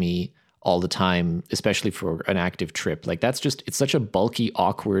tripod with me all the time, especially for an active trip. Like it's such a bulky,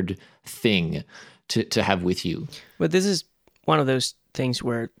 awkward thing to have with you. But this is one of those things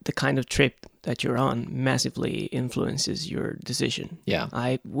where the kind of trip that you're on massively influences your decision. Yeah.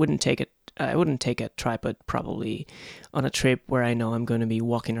 I wouldn't take a tripod probably on a trip where I know I'm going to be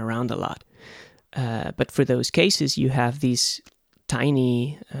walking around a lot. But for those cases, you have these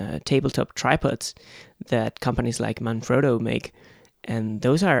tiny tabletop tripods that companies like Manfrotto make, and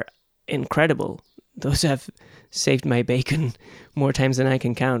those are incredible. Those have saved my bacon more times than I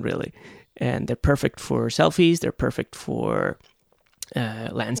can count, really. And they're perfect for selfies. They're perfect for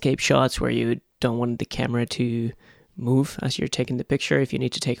landscape shots where you don't want the camera to move as you're taking the picture, if you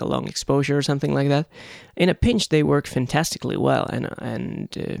need to take a long exposure or something like that. In a pinch, they work fantastically well, and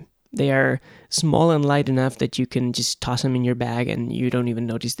they are small and light enough that you can just toss them in your bag and you don't even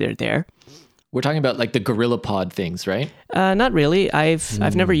notice they're there. We're talking about like the GorillaPod things, right? Not really.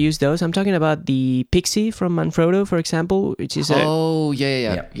 I've never used those. I'm talking about the Pixie from Manfrotto, for example, which is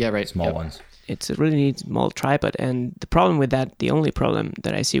yeah, right, Small ones. It's a really small tripod, and the problem with that, the only problem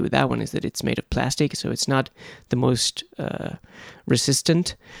that I see with that one is that it's made of plastic, so it's not the most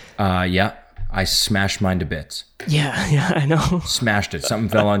resistant. Yeah, I smashed mine to bits. Yeah, I know. Smashed it. Something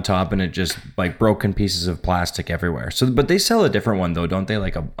fell on top, and it just like broken pieces of plastic everywhere. So, but they sell a different one though, don't they?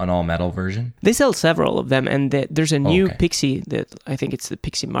 Like an all metal version. They sell several of them, and there's a new okay. Pixie that I think it's the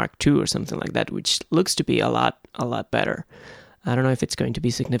Pixie Mark II or something like that, which looks to be a lot better. I don't know if it's going to be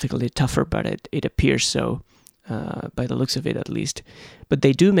significantly tougher, but it appears so. by the looks of it at least. But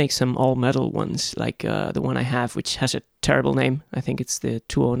they do make some all-metal ones, like the one I have, which has a terrible name. I think it's the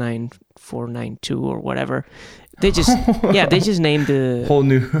 209492 or whatever. They just they just named the whole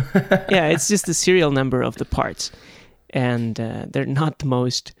new. Yeah, it's just the serial number of the parts, and they're not the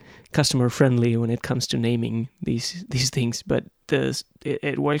most customer friendly when it comes to naming these things. But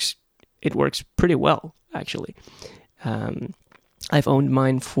it works pretty well actually. I've owned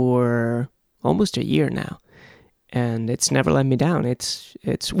mine for almost a year now, and it's never let me down.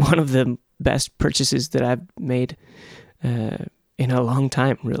 It's one of the best purchases that I've made in a long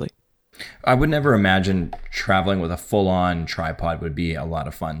time, really. I would never imagine traveling with a full-on tripod would be a lot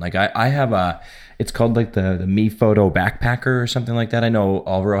of fun. Like I have it's called like the Mi Photo Backpacker or something like that. I know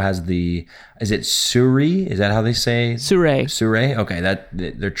Alvaro has is it Suri? Is that how they say? Suri. Okay,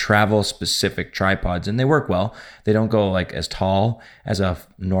 they're travel-specific tripods, and they work well. They don't go like as tall as a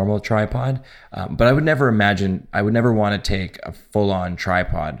normal tripod, but I would never want to take a full-on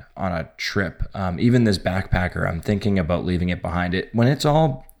tripod on a trip. Even this backpacker, I'm thinking about leaving it behind. When it's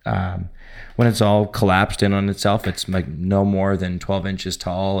all collapsed in on itself, it's like no more than 12 inches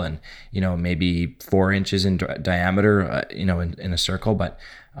tall and, maybe 4 inches in diameter, in a circle. But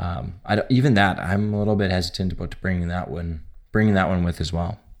even that, I'm a little bit hesitant about bringing that one with as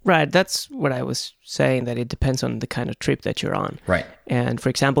well. Right. That's what I was saying, that it depends on the kind of trip that you're on. Right. And for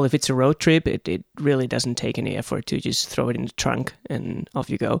example, if it's a road trip, it really doesn't take any effort to just throw it in the trunk and off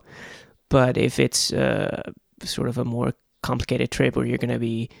you go. But if it's sort of a more complicated trip where you're going to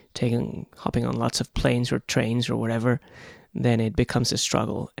be hopping on lots of planes or trains or whatever, then it becomes a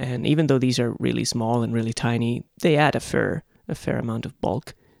struggle. And even though these are really small and really tiny, they add a fair amount of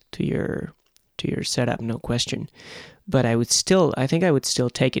bulk to your setup, no question. But I think I would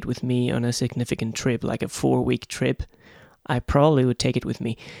still take it with me on a significant trip, like a 4-week trip. I probably would take it with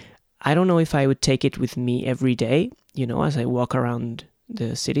me. I don't know if I would take it with me every day, as I walk around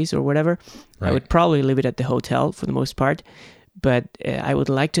the cities or whatever. Right. I would probably leave it at the hotel for the most part, but I would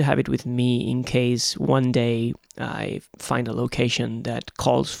like to have it with me in case one day I find a location that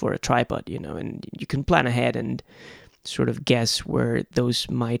calls for a tripod, and you can plan ahead and sort of guess where those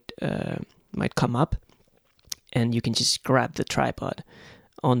might come up, and you can just grab the tripod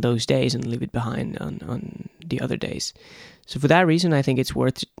on those days and leave it behind on the other days. So for that reason, I think it's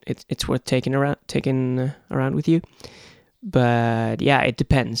worth taking around with you. But yeah, it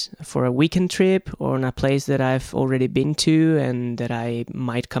depends. For a weekend trip or on a place that I've already been to and that I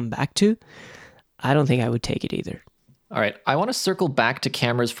might come back to, I don't think I would take it either. All right. I want to circle back to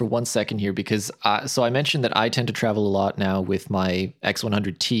cameras for 1 second here because so I mentioned that I tend to travel a lot now with my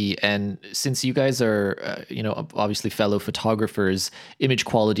X100T. And since you guys are, obviously fellow photographers, image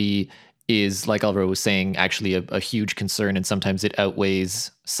quality is, like Alvaro was saying, actually a huge concern. And sometimes it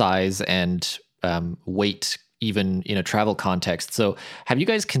outweighs size and weight, even in a travel context. So have you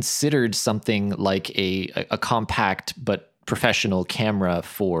guys considered something like a compact but professional camera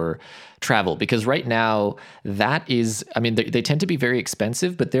for travel? Because right now that is, they tend to be very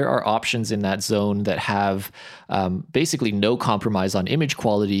expensive, but there are options in that zone that have basically no compromise on image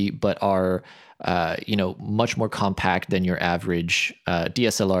quality, but are much more compact than your average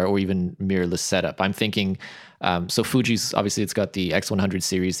DSLR or even mirrorless setup. I'm thinking, so Fuji's, obviously it's got the X100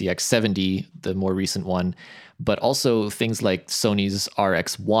 series, the X70, the more recent one, but also things like Sony's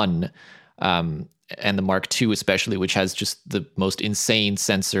RX1 and the Mark II especially, which has just the most insane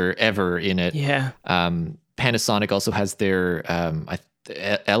sensor ever in it. Yeah. Panasonic also has their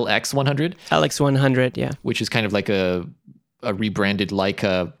LX100. LX100, yeah. Which is kind of like a rebranded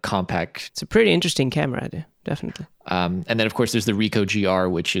Leica compact. It's a pretty interesting camera, definitely. And then, of course, there's the Ricoh GR,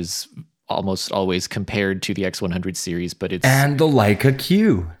 which is almost always compared to the X100 series, but it's... And the Leica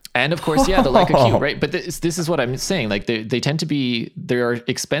Q. And of course, yeah, the Leica Q, right? But this is what I'm saying. Like they tend to be, there are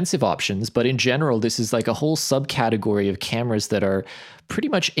expensive options, but in general, this is like a whole subcategory of cameras that are pretty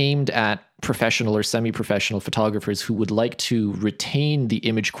much aimed at professional or semi-professional photographers who would like to retain the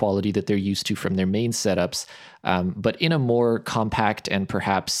image quality that they're used to from their main setups, but in a more compact and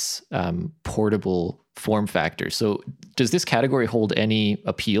perhaps portable form factor. So does this category hold any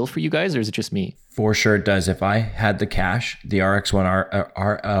appeal for you guys, or is it just me? For sure it does. If I had the cash, the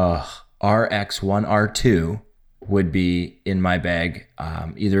RX1R2 would be in my bag.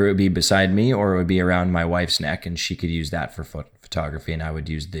 Either it would be beside me or it would be around my wife's neck, and she could use that for photography, and I would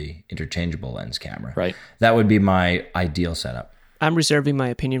use the interchangeable lens camera. Right. That would be my ideal setup. I'm reserving my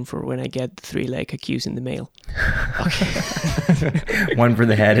opinion for when I get the 3 Leica Qs in the mail. Okay. 1 for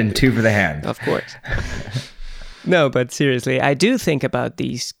the head and 2 for the hand. Of course. No, but seriously, I do think about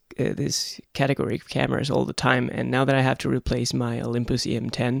this category of cameras all the time. And now that I have to replace my Olympus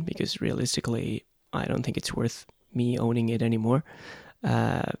EM10, because realistically, I don't think it's worth me owning it anymore.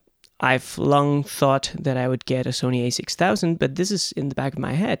 I've long thought that I would get a Sony a6000, but this is in the back of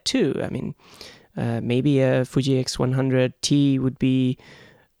my head too. I mean, maybe a Fuji X100T would be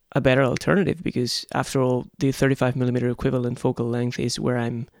a better alternative, because after all, the 35mm equivalent focal length is where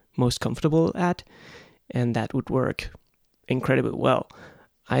I'm most comfortable at, and that would work incredibly well.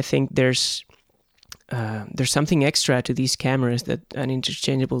 I think there's something extra to these cameras that an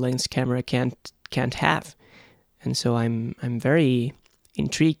interchangeable lens camera can't have, and so I'm very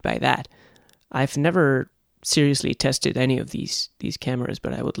intrigued by that. I've never seriously tested any of these cameras,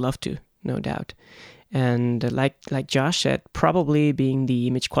 but I would love to, no doubt. And like Josh said, probably being the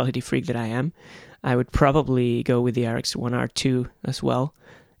image quality freak that I am, I would probably go with the RX1R2 as well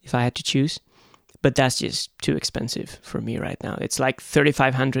if I had to choose. But that's just too expensive for me right now. It's like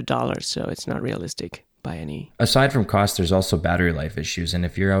 $3,500, so it's not realistic by any. Aside from cost, there's also battery life issues. And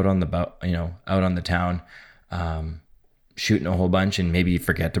if you're out on the town, shooting a whole bunch and maybe you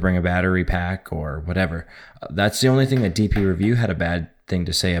forget to bring a battery pack or whatever, that's the only thing that DP Review had a bad thing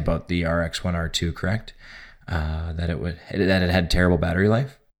to say about the RX1R2, correct? That it had terrible battery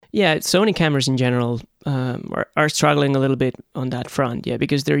life. Yeah, Sony cameras in general are struggling a little bit on that front. Yeah,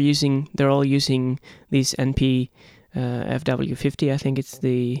 because they're all using these NP FW50. I think it's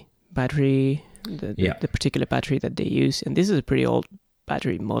the battery, the particular battery that they use, and this is a pretty old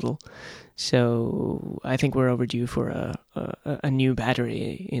battery model. So I think we're overdue for a new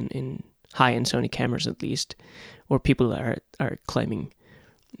battery in high-end Sony cameras, at least, or people are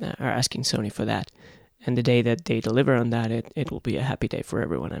asking Sony for that. And the day that they deliver on that, it will be a happy day for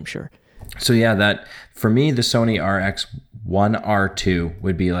everyone, I'm sure. So yeah, that for me, the Sony RX1R2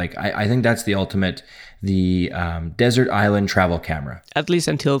 would be like, I think that's the ultimate, the desert island travel camera. At least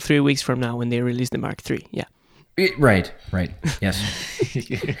until 3 weeks from now when they release the Mark III. Yeah. Right. Yes.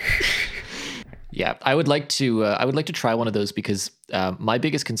 Yeah, I would like to try one of those, because my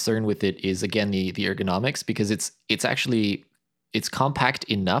biggest concern with it is, again, the ergonomics, because it's compact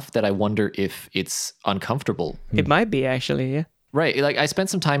enough that I wonder if it's uncomfortable. It might be, actually, yeah. Right. Like, I spent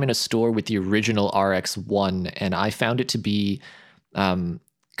some time in a store with the original RX1, and I found it to be kind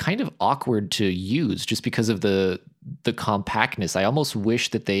of awkward to use just because of the compactness. I almost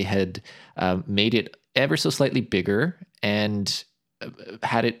wish that they had made it ever so slightly bigger and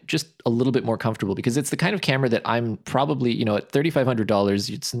had it just a little bit more comfortable, because it's the kind of camera that I'm probably, at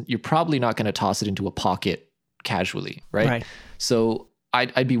 $3,500, you're probably not going to toss it into a pocket casually, right? So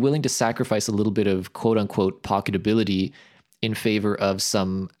I'd be willing to sacrifice a little bit of quote unquote pocketability in favor of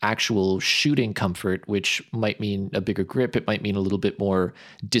some actual shooting comfort, which might mean a bigger grip. It might mean a little bit more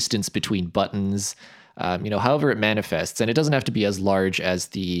distance between buttons, however it manifests. And it doesn't have to be as large as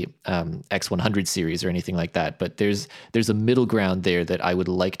the X100 series or anything like that. But there's a middle ground there that I would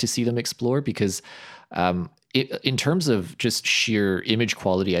like to see them explore, because in terms of just sheer image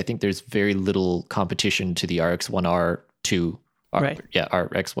quality, I think there's very little competition to the RX1R2. Right. Yeah,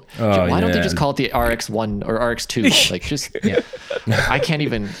 RX1. Why don't they just call it the RX1 or RX2? Like, just, I can't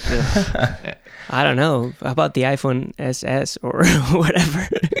even. I don't know. How about the iPhone SS or whatever?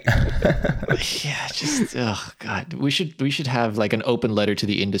 Yeah, just, oh God. We should have like an open letter to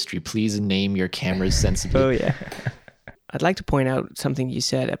the industry. Please name your cameras sensibly. Oh, yeah. I'd like to point out something you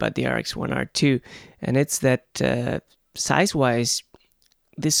said about the RX1R2, and it's that size-wise,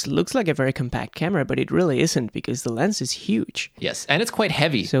 this looks like a very compact camera, but it really isn't, because the lens is huge. Yes, and it's quite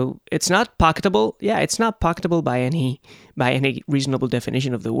heavy. So it's not pocketable. Yeah, it's not pocketable by any reasonable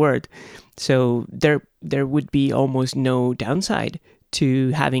definition of the word. So there would be almost no downside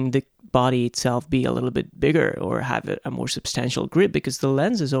to having the body itself be a little bit bigger or have a more substantial grip, because the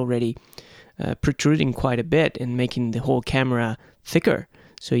lens is already protruding quite a bit and making the whole camera thicker.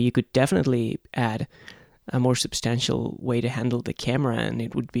 So you could definitely add a more substantial way to handle the camera, and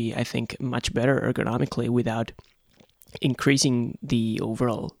it would be, I think, much better ergonomically without increasing the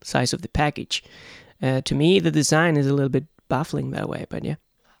overall size of the package. To me, the design is a little bit baffling that way, but yeah.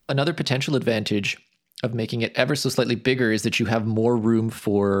 Another potential advantage of making it ever so slightly bigger is that you have more room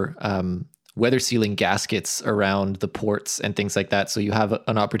for weather sealing gaskets around the ports and things like that. So you have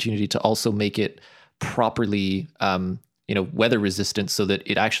an opportunity to also make it properly weather resistant, so that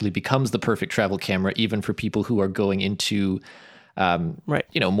it actually becomes the perfect travel camera, even for people who are going into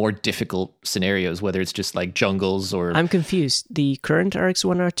more difficult scenarios, whether it's just like jungles or... I'm confused. The current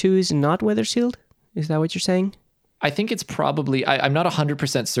RX1R2 is not weather sealed? Is that what you're saying? I think it's probably, I'm not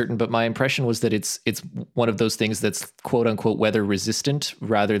 100% certain, but my impression was that it's one of those things that's quote unquote weather resistant,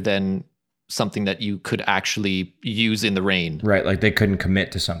 rather than something that you could actually use in the rain. Right, like they couldn't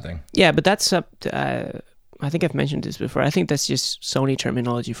commit to something. Yeah, but that's up to, I think I've mentioned this before. I think that's just Sony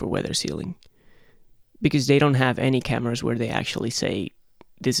terminology for weather sealing. because they don't have any cameras where they actually say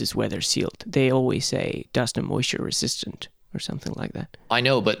this is weather sealed. They always say dust and moisture resistant or something like that. I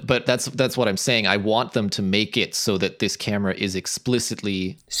know, but that's what I'm saying. I want them to make it so that this camera is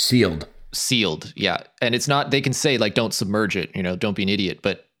explicitly Sealed. sealed. Yeah. And it's not, they can say like, don't submerge it, don't be an idiot,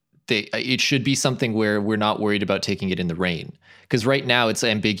 but it should be something where we're not worried about taking it in the rain. Because right now it's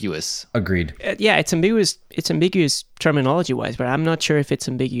ambiguous. Agreed. Yeah, it's ambiguous. It's ambiguous terminology wise, but I'm not sure if it's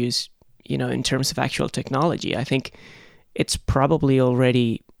ambiguous, in terms of actual technology. I think it's probably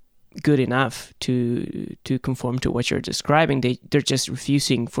already good enough to conform to what you're describing. They're just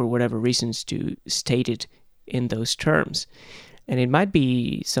refusing for whatever reasons to state it in those terms. And it might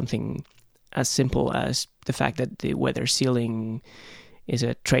be something as simple as the fact that the weather sealing is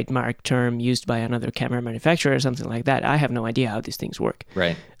a trademark term used by another camera manufacturer or something like that. I have no idea how these things work.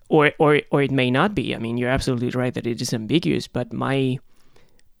 Right. Or it may not be. I mean, you're absolutely right that it is ambiguous, but my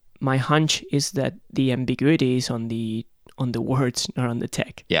hunch is that the ambiguity is on the words, not on the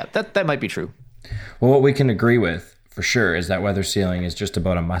tech. Yeah, that might be true. Well, what we can agree with for sure is that weather sealing is just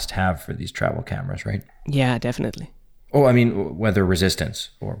about a must-have for these travel cameras, right? Yeah, definitely. Oh, I mean, weather resistance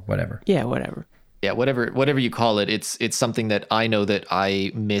or whatever. Yeah, whatever. Yeah, whatever you call it, it's something that I know that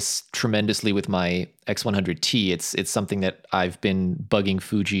I miss tremendously with my X100T. It's something that I've been bugging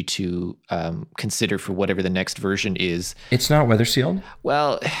Fuji to consider for whatever the next version is. It's not weather sealed?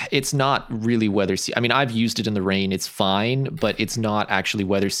 Well, it's not really weather sealed. I mean, I've used it in the rain. It's fine, but it's not actually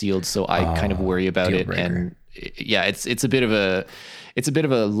weather sealed, so I kind of worry about it. breaker. And yeah, it's a bit of a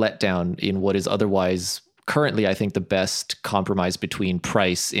letdown in what is otherwise currently, I think, the best compromise between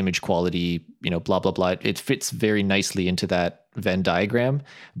price, image quality, blah, blah, blah. It fits very nicely into that Venn diagram,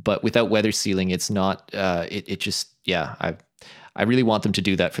 but without weather sealing, it's not, it just, yeah, I really want them to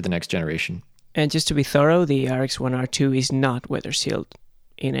do that for the next generation. And just to be thorough, the RX1R2 is not weather sealed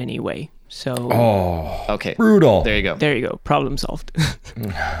in any way. So, Okay. Brutal. There you go. there you go. Problem solved.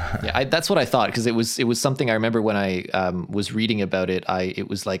 Yeah, that's what I thought, because it was something I remember when I was reading about it. It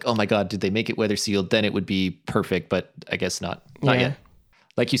was like, oh my god, did they make it weather sealed? Then it would be perfect, but I guess not yet.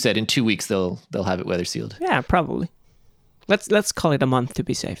 Like you said, in 2 weeks they'll have it weather sealed. Yeah, probably. Let's call it a month to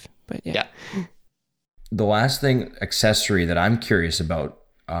be safe. But yeah. The last accessory that I'm curious about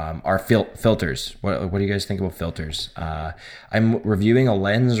are filters. What do you guys think about filters? I'm reviewing a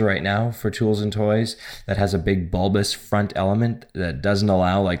lens right now for Tools and Toys that has a big bulbous front element that doesn't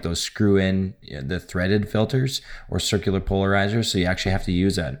allow like those screw in the threaded filters or circular polarizers. So you actually have to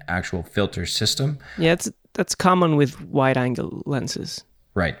use an actual filter system. Yeah, that's common with wide angle lenses.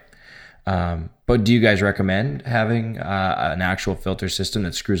 Right. But do you guys recommend having an actual filter system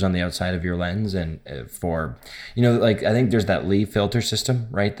that screws on the outside of your lens? And for, like I think there's that Lee filter system,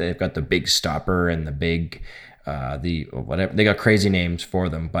 right? They've got the big stopper and the big, whatever. They got crazy names for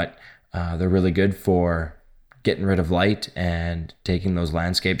them, but they're really good for getting rid of light and taking those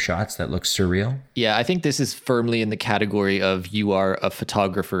landscape shots that look surreal. Yeah, I think this is firmly in the category of you are a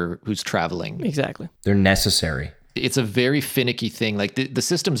photographer who's traveling. Exactly. They're necessary. It's a very finicky thing. Like the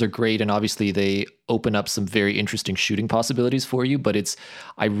systems are great, and obviously they open up some very interesting shooting possibilities for you, but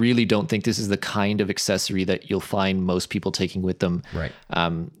I really don't think this is the kind of accessory that you'll find most people taking with them. Right.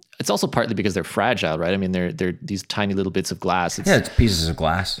 It's also partly because they're fragile, right? I mean, they're these tiny little bits of glass. It's pieces of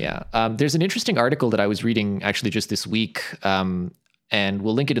glass. Yeah. There's an interesting article that I was reading actually just this week, and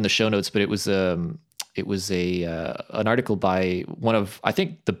we'll link it in the show notes, but it was an article by one of, I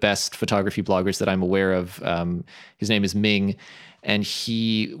think, the best photography bloggers that I'm aware of. His name is Ming, and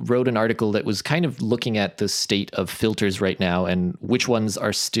he wrote an article that was kind of looking at the state of filters right now and which ones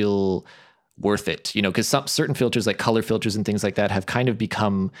are still worth it, because some certain filters like color filters and things like that have kind of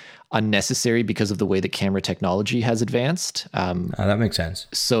become unnecessary because of the way that camera technology has advanced. That makes sense.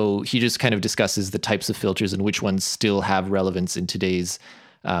 So he just kind of discusses the types of filters and which ones still have relevance in today's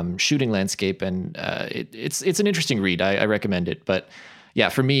shooting landscape, and it's an interesting read. I recommend it, but yeah,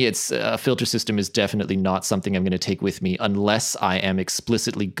 for me, it's a filter system is definitely not something I'm going to take with me unless I am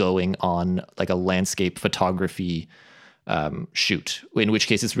explicitly going on like a landscape photography shoot, in which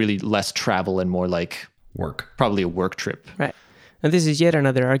case it's really less travel and more like work, probably a work trip. Right. And this is yet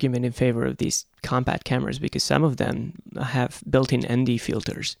another argument in favor of these compact cameras, because some of them have built-in ND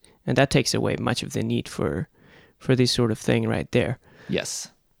filters, and that takes away much of the need for this sort of thing right there. Yes.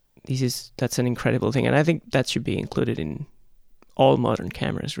 That's an incredible thing, and I think that should be included in all modern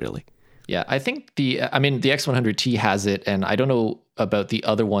cameras, really. Yeah, I think the X100T has it, and I don't know about the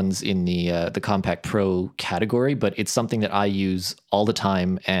other ones in the Compact Pro category, but it's something that I use all the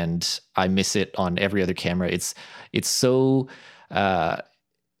time, and I miss it on every other camera. It's so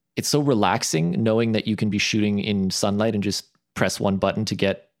relaxing knowing that you can be shooting in sunlight and just press one button to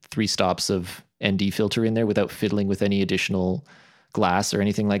get 3 stops of ND filter in there without fiddling with any additional glass or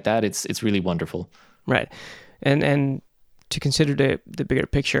anything like that. It's really wonderful. Right. And to consider the bigger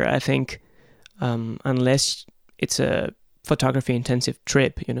picture, I think unless it's a photography intensive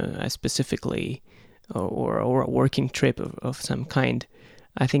trip, specifically, or a working trip of some kind,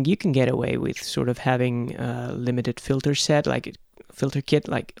 I think you can get away with sort of having a limited filter set, like a filter kit,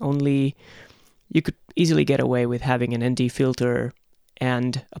 you could easily get away with having an ND filter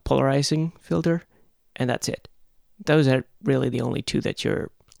and a polarizing filter, and that's it. Those are really the only 2 that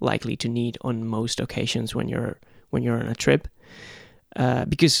you're likely to need on most occasions when you're on a trip,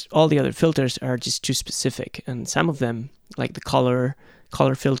 because all the other filters are just too specific, and some of them, like the color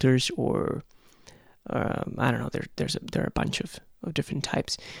filters, or I don't know, there are a bunch of different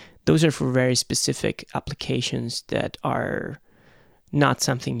types. Those are for very specific applications that are not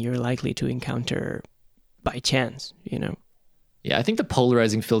something you're likely to encounter by chance, Yeah, I think the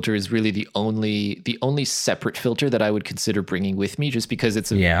polarizing filter is really the only separate filter that I would consider bringing with me, just because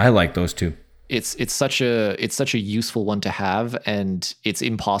I like those too. It's such a useful one to have, and it's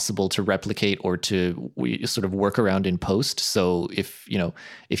impossible to replicate or to sort of work around in post. So if you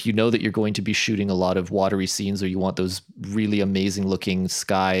know that you're going to be shooting a lot of watery scenes, or you want those really amazing looking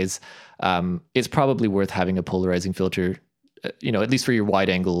skies, it's probably worth having a polarizing filter, at least for your wide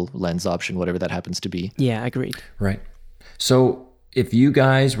angle lens option, whatever that happens to be. Yeah, agreed. Right. So if you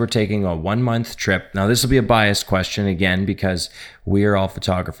guys were taking a 1 month trip, now this will be a biased question again, because we are all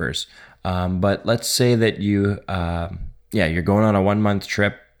photographers. But let's say that you're going on a 1 month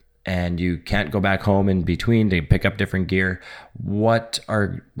trip and you can't go back home in between to pick up different gear. What's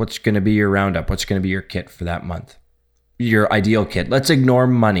going to be your roundup? What's going to be your kit for that month? Your ideal kit. Let's ignore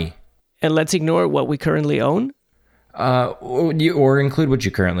money. And let's ignore what we currently own. Or include what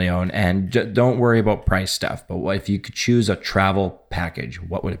you currently own, and don't worry about price stuff. But if you could choose a travel package,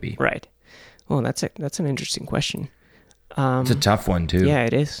 what would it be? Right. Well, that's an interesting question. It's a tough one too. Yeah,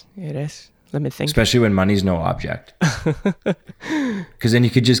 it is. Let me think. Especially when money's no object. Because then you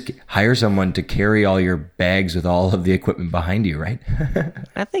could just hire someone to carry all your bags with all of the equipment behind you, right?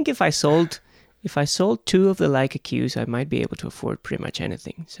 I think if I sold 2 of the Leica Qs, I might be able to afford pretty much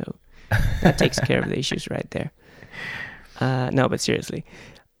anything. So that takes care of the issues right there. No, but seriously,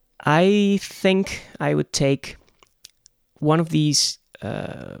 I think I would take one of these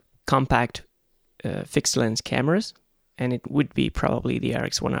compact fixed lens cameras, and it would be probably the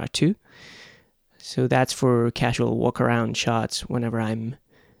RX1R2. So that's for casual walk around shots whenever I'm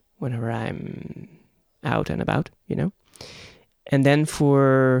out and about, And then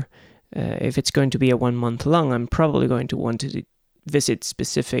for if it's going to be a 1 month long, I'm probably going to want to visit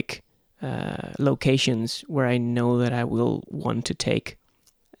specific locations where I know that I will want to take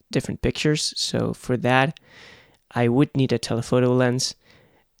different pictures. So for that, I would need a telephoto lens,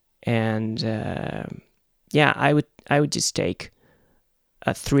 and I would just take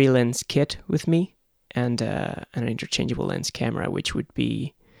a 3 lens kit with me and an interchangeable lens camera, which would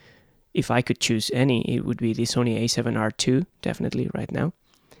be, if I could choose any, it would be the Sony A7R II, definitely right now,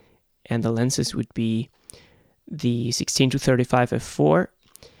 and the lenses would be the 16-35 f4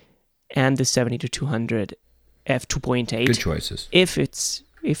 and the 70-200 f2.8. Good choices.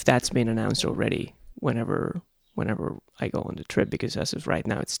 If that's been announced already, whenever I go on the trip, because as of right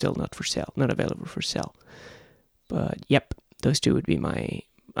now, it's still not available for sale. But yep, those 2 would be my,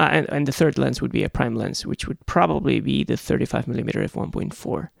 and the 3rd lens would be a prime lens, which would probably be the 35mm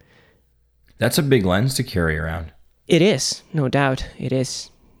f1.4. That's a big lens to carry around. It is, no doubt. It is.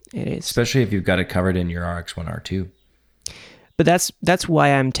 Especially if you've got it covered in your RX1R2. But that's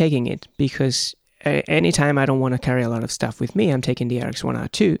why I'm taking it, because anytime I don't want to carry a lot of stuff with me, I'm taking the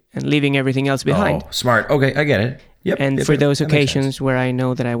RX1R2 and leaving everything else behind. Oh, smart. Okay, I get it. Yep. And for those occasions where I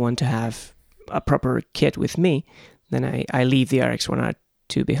know that I want to have a proper kit with me, then I leave the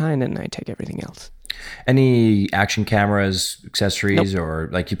RX1R2 behind and I take everything else. Any action cameras, accessories, nope. Or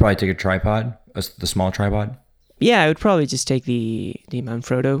like you probably take a tripod, the small tripod? Yeah, I would probably just take the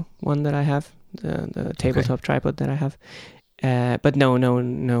Manfrotto one that I have, the tabletop tripod that I have. But no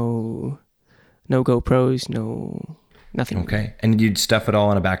GoPros, nothing. Okay. And you'd stuff it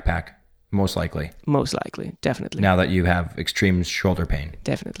all in a backpack, most likely. Most likely, definitely. Now that you have extreme shoulder pain.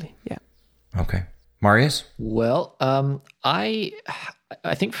 Definitely, yeah. Okay. Marius? Well, I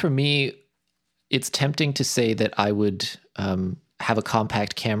think for me, it's tempting to say that I would have a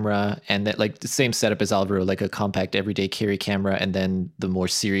compact camera and that like the same setup as Alvaro, like a compact everyday carry camera and then the more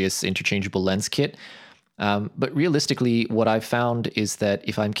serious interchangeable lens kit. But realistically, what I've found is that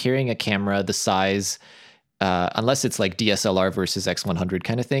if I'm carrying a camera the size, unless it's like DSLR versus X100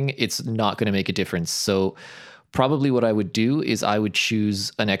 kind of thing, it's not going to make a difference. So probably what I would do is I would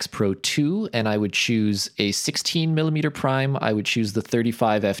choose an X Pro 2 and I would choose a 16 millimeter prime. I would choose the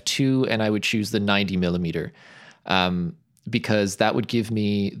 35 f2 and I would choose the 90 millimeter. Because that would give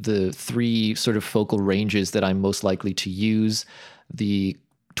me the 3 sort of focal ranges that I'm most likely to use. The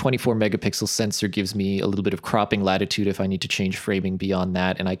 24 megapixel sensor gives me a little bit of cropping latitude if I need to change framing beyond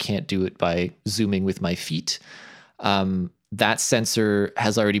that, and I can't do it by zooming with my feet. That sensor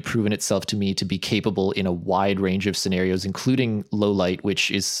has already proven itself to me to be capable in a wide range of scenarios, including low light, which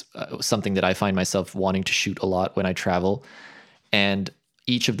is something that I find myself wanting to shoot a lot when I travel. And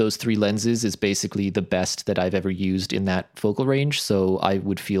each of those 3 lenses is basically the best that I've ever used in that focal range. So I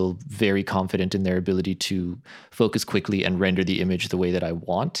would feel very confident in their ability to focus quickly and render the image the way that I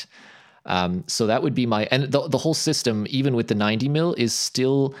want. So that would be and the whole system, even with the 90 mil, is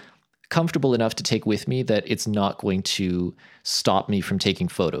still comfortable enough to take with me that it's not going to stop me from taking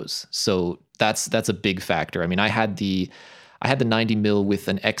photos. So that's a big factor. I mean, I had the 90 mil with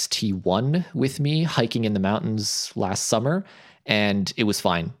an XT1 with me hiking in the mountains last summer, and it was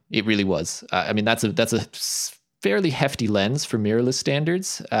fine. It really was. I mean, that's a fairly hefty lens for mirrorless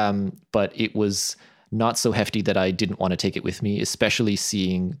standards, but it was not so hefty that I didn't want to take it with me, especially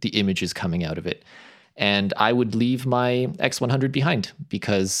seeing the images coming out of it. And I would leave my X100 behind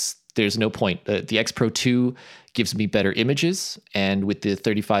because there's no point. The X Pro 2 gives me better images, and with the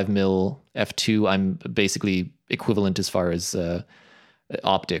 35 mil f2, I'm basically equivalent as far as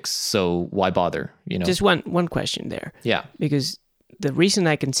optics. So why bother? Just one question there. Yeah, because the reason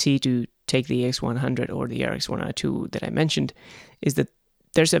I can see to take the X100 or the RX102 that I mentioned is that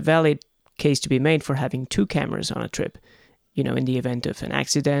there's a valid case to be made for having 2 cameras on a trip. In the event of an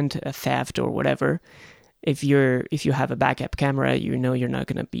accident, a theft, or whatever. If you have a backup camera, you're not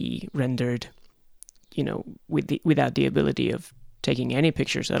going to be rendered, without the ability of taking any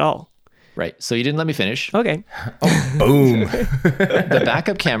pictures at all. Right. So you didn't let me finish. Okay. Oh, boom. The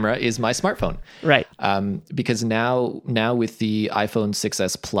backup camera is my smartphone. Right. Because now with the iPhone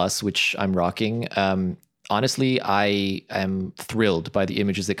 6s Plus, which I'm rocking, honestly, I am thrilled by the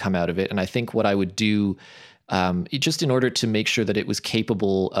images that come out of it. And I think what I would do, just in order to make sure that it was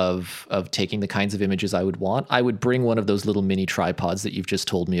capable of taking the kinds of images I would want, I would bring one of those little mini tripods that you've just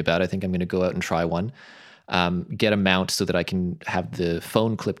told me about. I think I'm going to go out and try one. Get a mount so that I can have the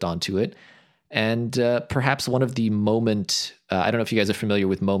phone clipped onto it. And perhaps one of the Moment, I don't know if you guys are familiar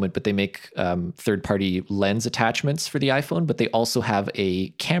with Moment, but they make third-party lens attachments for the iPhone, but they also have a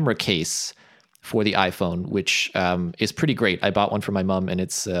camera case for the iPhone, which is pretty great. I bought one for my mom, and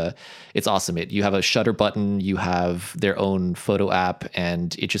it's awesome. You have a shutter button, you have their own photo app,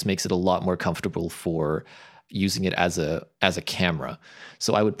 and it just makes it a lot more comfortable for using it as a camera.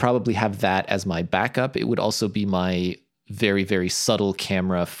 So I would probably have that as my backup. It would also be my very, very subtle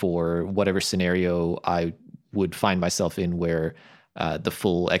camera for whatever scenario I would find myself in where the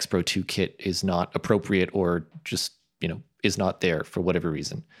full X Pro 2 kit is not appropriate or just, is not there for whatever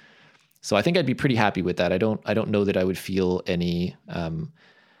reason. So I think I'd be pretty happy with that. I don't know that I would feel any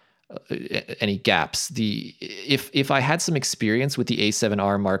gaps. If I had some experience with the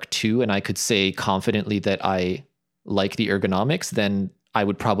A7R Mark II and I could say confidently that I like the ergonomics, then I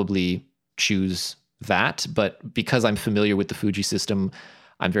would probably choose that. But because I'm familiar with the Fuji system,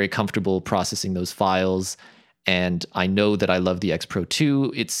 I'm very comfortable processing those files, and I know that I love the X Pro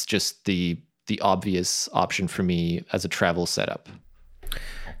 2. It's just the obvious option for me as a travel setup.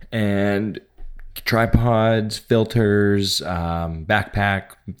 And tripods, filters,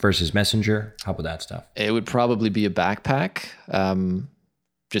 backpack versus messenger. How about that stuff? It would probably be a backpack,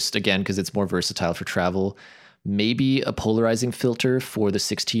 just again, because it's more versatile for travel. Maybe a polarizing filter for the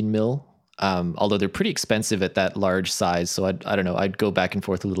 16 mil, although they're pretty expensive at that large size. So I don't know. I'd go back and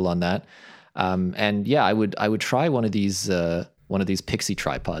forth a little on that. And yeah, I would try one of these Pixie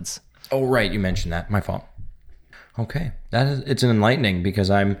tripods. Oh, right. You mentioned that. My fault. Okay, it's an enlightening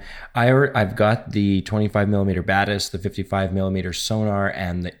because I've got the 25 millimeter Batis, the 55 millimeter Sonar,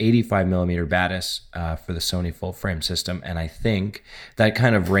 and the 85 millimeter Batis for the Sony full frame system, and I think that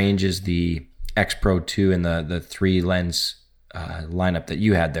kind of ranges the X Pro 2 and the 3 lens lineup that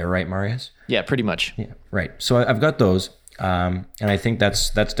you had there, right, Marius? Yeah, pretty much. Yeah, right. So I've got those, and I think that's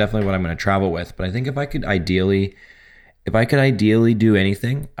definitely what I'm going to travel with. But I think if I could ideally do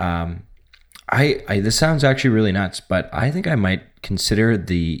anything. This sounds actually really nuts, but I think I might consider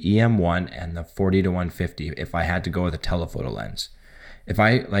the EM1 and the 40-150 if I had to go with a telephoto lens. If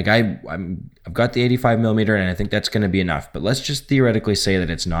I've got the 85 millimeter and I think that's going to be enough, but let's just theoretically say that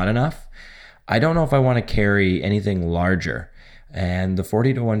it's not enough. I don't know if I want to carry anything larger, and the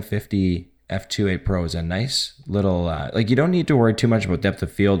 40-150 f2.8 Pro is a nice little, you don't need to worry too much about depth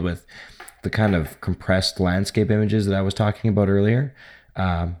of field with the kind of compressed landscape images that I was talking about earlier.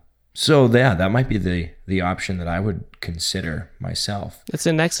 So yeah, that might be the option that I would consider myself. That's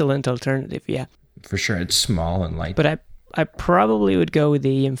an excellent alternative, yeah. For sure, it's small and light. But I probably would go with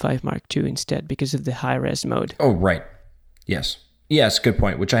the EM5 Mark II instead because of the high-res mode. Oh, right. Yes, good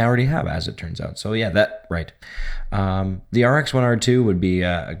point, which I already have, as it turns out. So yeah, right. The RX1R2 would be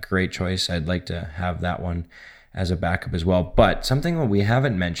a great choice. I'd like to have that one as a backup as well. But something that we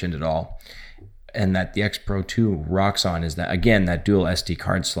haven't mentioned at all, and that the X Pro 2 rocks on, is that, again, that dual SD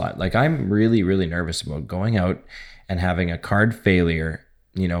card slot. Like, I'm really, really nervous about going out and having a card failure,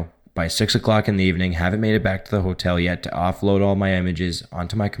 by 6 o'clock in the evening, haven't made it back to the hotel yet to offload all my images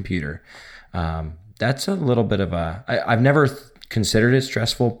onto my computer. That's a little bit of I've never considered it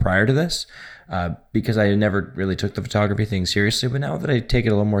stressful prior to this, because I never really took the photography thing seriously. But now that I take it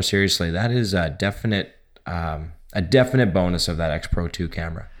a little more seriously, that is a definite bonus of that X Pro 2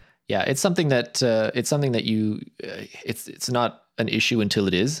 camera. Yeah, it's something that it's not an issue until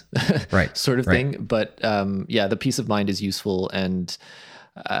it is, right? Sort of thing. But the peace of mind is useful, and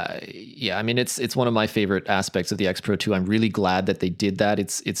I mean, it's one of my favorite aspects of the X Pro 2. I'm really glad that they did that.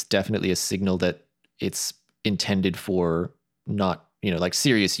 It's definitely a signal that it's intended for not like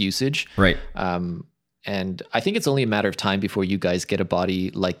serious usage, right? And I think it's only a matter of time before you guys get a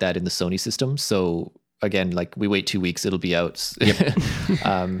body like that in the Sony system. So again, like, we wait 2 weeks, it'll be out. Yep.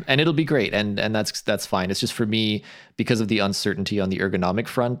 And it'll be great. And that's fine. It's just, for me, because of the uncertainty on the ergonomic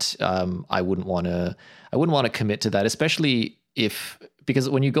front, I wouldn't want to commit to that, especially because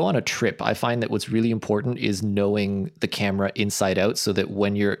when you go on a trip, I find that what's really important is knowing the camera inside out, so that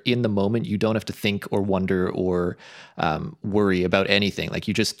when you're in the moment, you don't have to think or wonder or worry about anything. Like,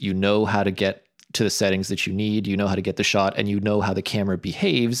 you know how to get to the settings that you need, you know how to get the shot, and you know how the camera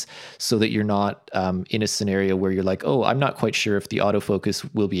behaves, so that you're not in a scenario where you're like, oh, I'm not quite sure if the autofocus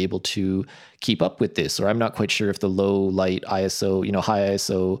will be able to keep up with this, or I'm not quite sure if the low light ISO, high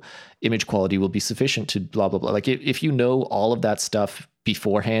ISO image quality will be sufficient to blah, blah, blah. Like, if you know all of that stuff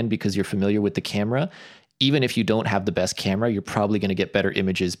beforehand because you're familiar with the camera, even if you don't have the best camera, you're probably going to get better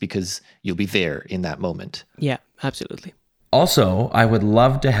images because you'll be there in that moment. Yeah, absolutely. Also, I would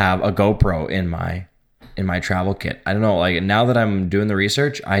love to have a GoPro in my travel kit. I don't know, like, now that I'm doing the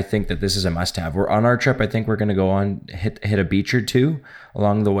research, I think that this is a must-have. We're on our trip. I think we're going to go on hit a beach or two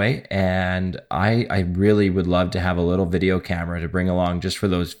along the way, and I really would love to have a little video camera to bring along just for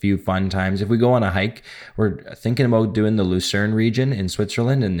those few fun times. If we go on a hike, we're thinking about doing the Lucerne region in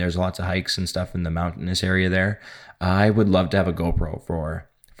Switzerland, and there's lots of hikes and stuff in the mountainous area there. I would love to have a GoPro for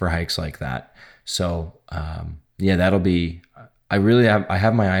hikes like that. So that'll be. I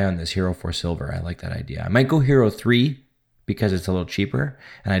have my eye on this Hero 4 Silver. I like that idea. I might go Hero 3 because it's a little cheaper,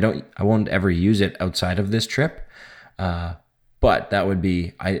 and I won't ever use it outside of this trip. But that would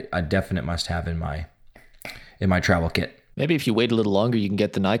be a definite must-have in my travel kit. Maybe if you wait a little longer, you can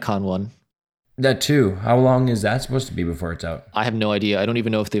get the Nikon one. That too. How long is that supposed to be before it's out? I have no idea. I don't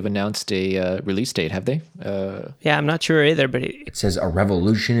even know if they've announced a release date. Have they? Yeah, I'm not sure either, but it says a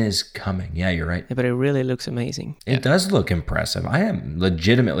revolution is coming. Yeah, you're right. Yeah, but it really looks amazing. It does look impressive. I am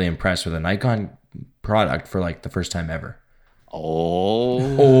legitimately impressed with a Nikon product for like the first time ever. I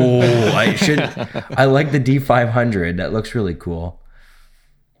like the D500. That looks really cool.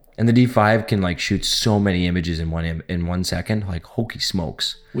 And the D5 can like shoot so many images in 1 second. Like, holy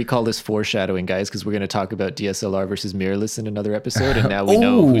smokes. We call this foreshadowing, guys, because we're going to talk about DSLR versus mirrorless in another episode, and now we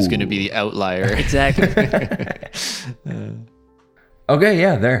know who's going to be the outlier. Exactly. Okay,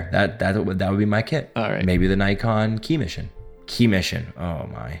 yeah, there. That would be my kit. All right. Maybe the Nikon Key Mission. Oh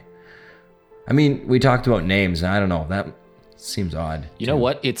my. I mean, we talked about names, and I don't know, that seems odd. You know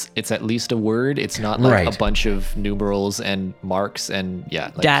what? It's at least a word. It's not like a bunch of numerals and marks and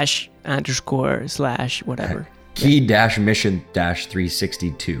dash _ slash whatever. Key -mission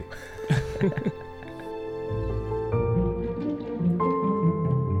 -362.